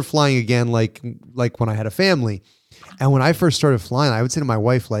 and then started flying again, like when I had a family. And when I first started flying, I would say to my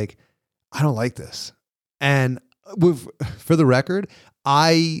wife, I don't like this. And for the record,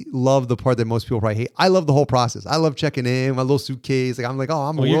 I love the part that most people probably hate. I love the whole process. I love checking in, my little suitcase. I'm like,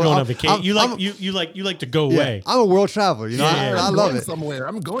 oh, you're going on vacation. You like to go away. I'm a world traveler. I love it.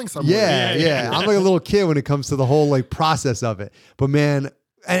 I'm going somewhere. Yeah. I'm like a little kid when it comes to the whole process of it. But man,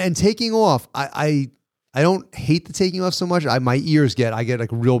 and taking off, I don't hate the taking off so much. My ears I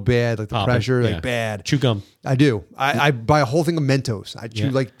get real bad, the pressure, bad. Chew gum. I do. I buy a whole thing of Mentos. I chew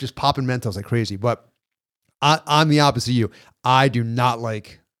just popping Mentos like crazy. But I'm the opposite of you. I do not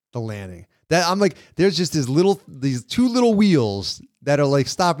like the landing. That I'm there's just these 2 little wheels that are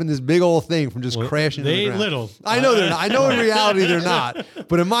stopping this big old thing from just crashing. They to the ground. Little. I know they're not. I know in reality they're not.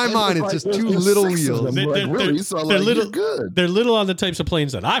 But in my mind, it's just 2 little wheels. They're good. They're little on the types of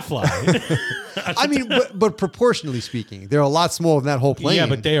planes that I fly. I mean, but proportionally speaking, they're a lot smaller than that whole plane. Yeah,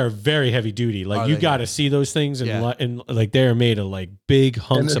 but they are very heavy duty. You got to see those things, and they are made of big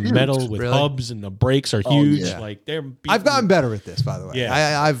hunks of metal with hubs, and the brakes are huge. Yeah. I've gotten better at this, by the way.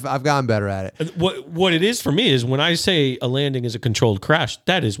 Yeah, I've gotten better at it. And what it is for me is when I say a landing is a controlled crash,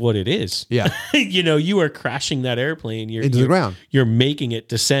 that is what it is. Yeah, you are crashing that airplane into the ground. You're making it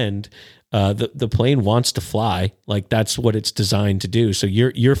descend. The plane wants to fly, that's what it's designed to do. So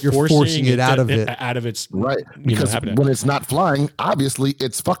you're forcing it out of its right, because when it's not flying, obviously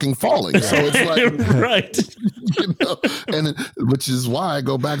it's fucking falling. So it's right, and which is why I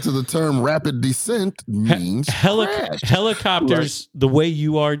go back to the term rapid descent means helicopters. The way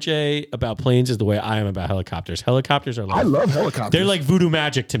you are, Jay, about planes is the way I am about helicopters. Helicopters are I love helicopters. They're like voodoo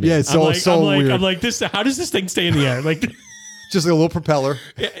magic to me. Yeah, it's so weird. I'm like this. How does this thing stay in the air? Just a little propeller.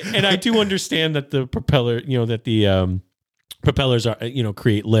 And I do understand that the propeller, that the propellers are,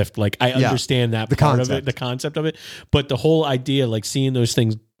 create lift. I understand that part of it, the concept of it. But the whole idea, seeing those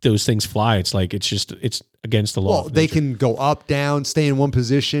things fly, it's against the law. Well, they can go up, down, stay in one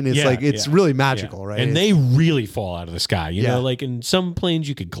position. It's really magical, right? And they really fall out of the sky. You Yeah. know, like in some planes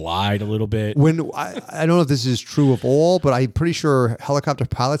you could glide a little bit. When I don't know if this is true of all, but I'm pretty sure helicopter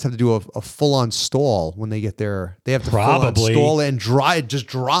pilots have to do a full-on stall when they get there. They have to full-on stall and it just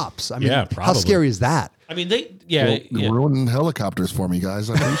drops. I mean, how scary is that? I mean, ruining helicopters for me, guys.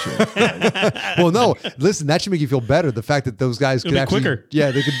 I appreciate it. Well, no, listen, that should make you feel better. The fact that those guys could actually quicker. Yeah,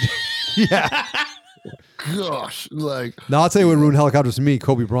 they could. Yeah. Gosh, like Now I'll tell you what ruined helicopters for me,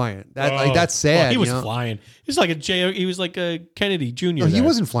 Kobe Bryant. That's sad. Well, he was you know? flying. He was like a Kennedy Jr. No, he there.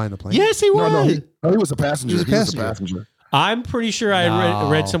 wasn't flying the plane. Yes, he was. he was a passenger. He was a passenger. I'm pretty sure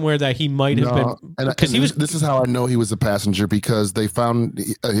I read somewhere that he might have been because he was. This is how I know he was a passenger because they found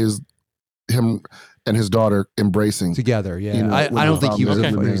him and his daughter embracing together. Yeah, you know, I don't think he was.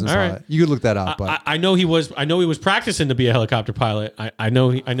 Okay. All right, you could look that up. But I know he was. I know he was practicing to be a helicopter pilot. I know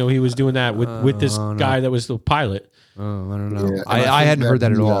he was doing that with this guy that was the pilot. Oh, I don't know. Yeah, I hadn't heard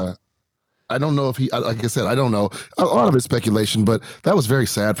that at all. I don't know if he. Like I said, I don't know. A lot of it's speculation, but that was very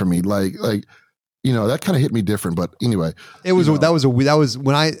sad for me. Like you know, that kind of hit me different. But anyway, it was that was when I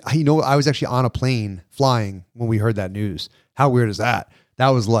was actually on a plane flying when we heard that news. How weird is that? That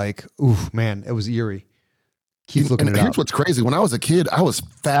was like, oof, man, it was eerie. Keep looking it up. Here's what's crazy. When I was a kid, I was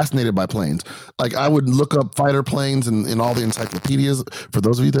fascinated by planes. Like I would look up fighter planes and all the encyclopedias. For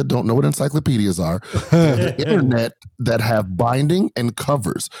those of you that don't know what encyclopedias are, the internet that have binding and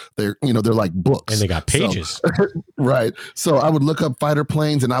covers. They're like books. And they got pages. So, right. So I would look up fighter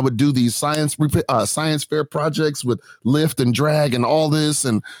planes and I would do these science fair projects with lift and drag and all this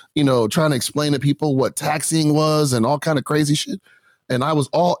and, trying to explain to people what taxiing was and all kind of crazy shit. And I was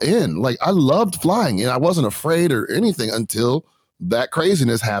all in. Like I loved flying and I wasn't afraid or anything until that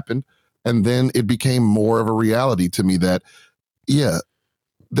craziness happened. And then it became more of a reality to me that,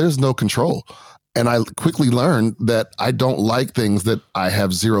 there's no control. And I quickly learned that I don't like things that I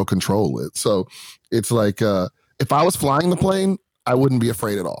have zero control with. So it's like if I was flying the plane, I wouldn't be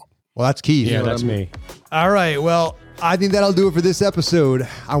afraid at all. Well, that's key. Yeah, that's me. All right. Well, I think that'll do it for this episode.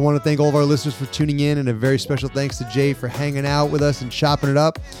 I want to thank all of our listeners for tuning in, and a very special thanks to Jay for hanging out with us and chopping it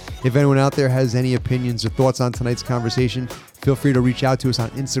up. If anyone out there has any opinions or thoughts on tonight's conversation, feel free to reach out to us on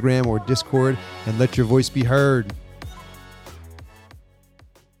Instagram or Discord and let your voice be heard.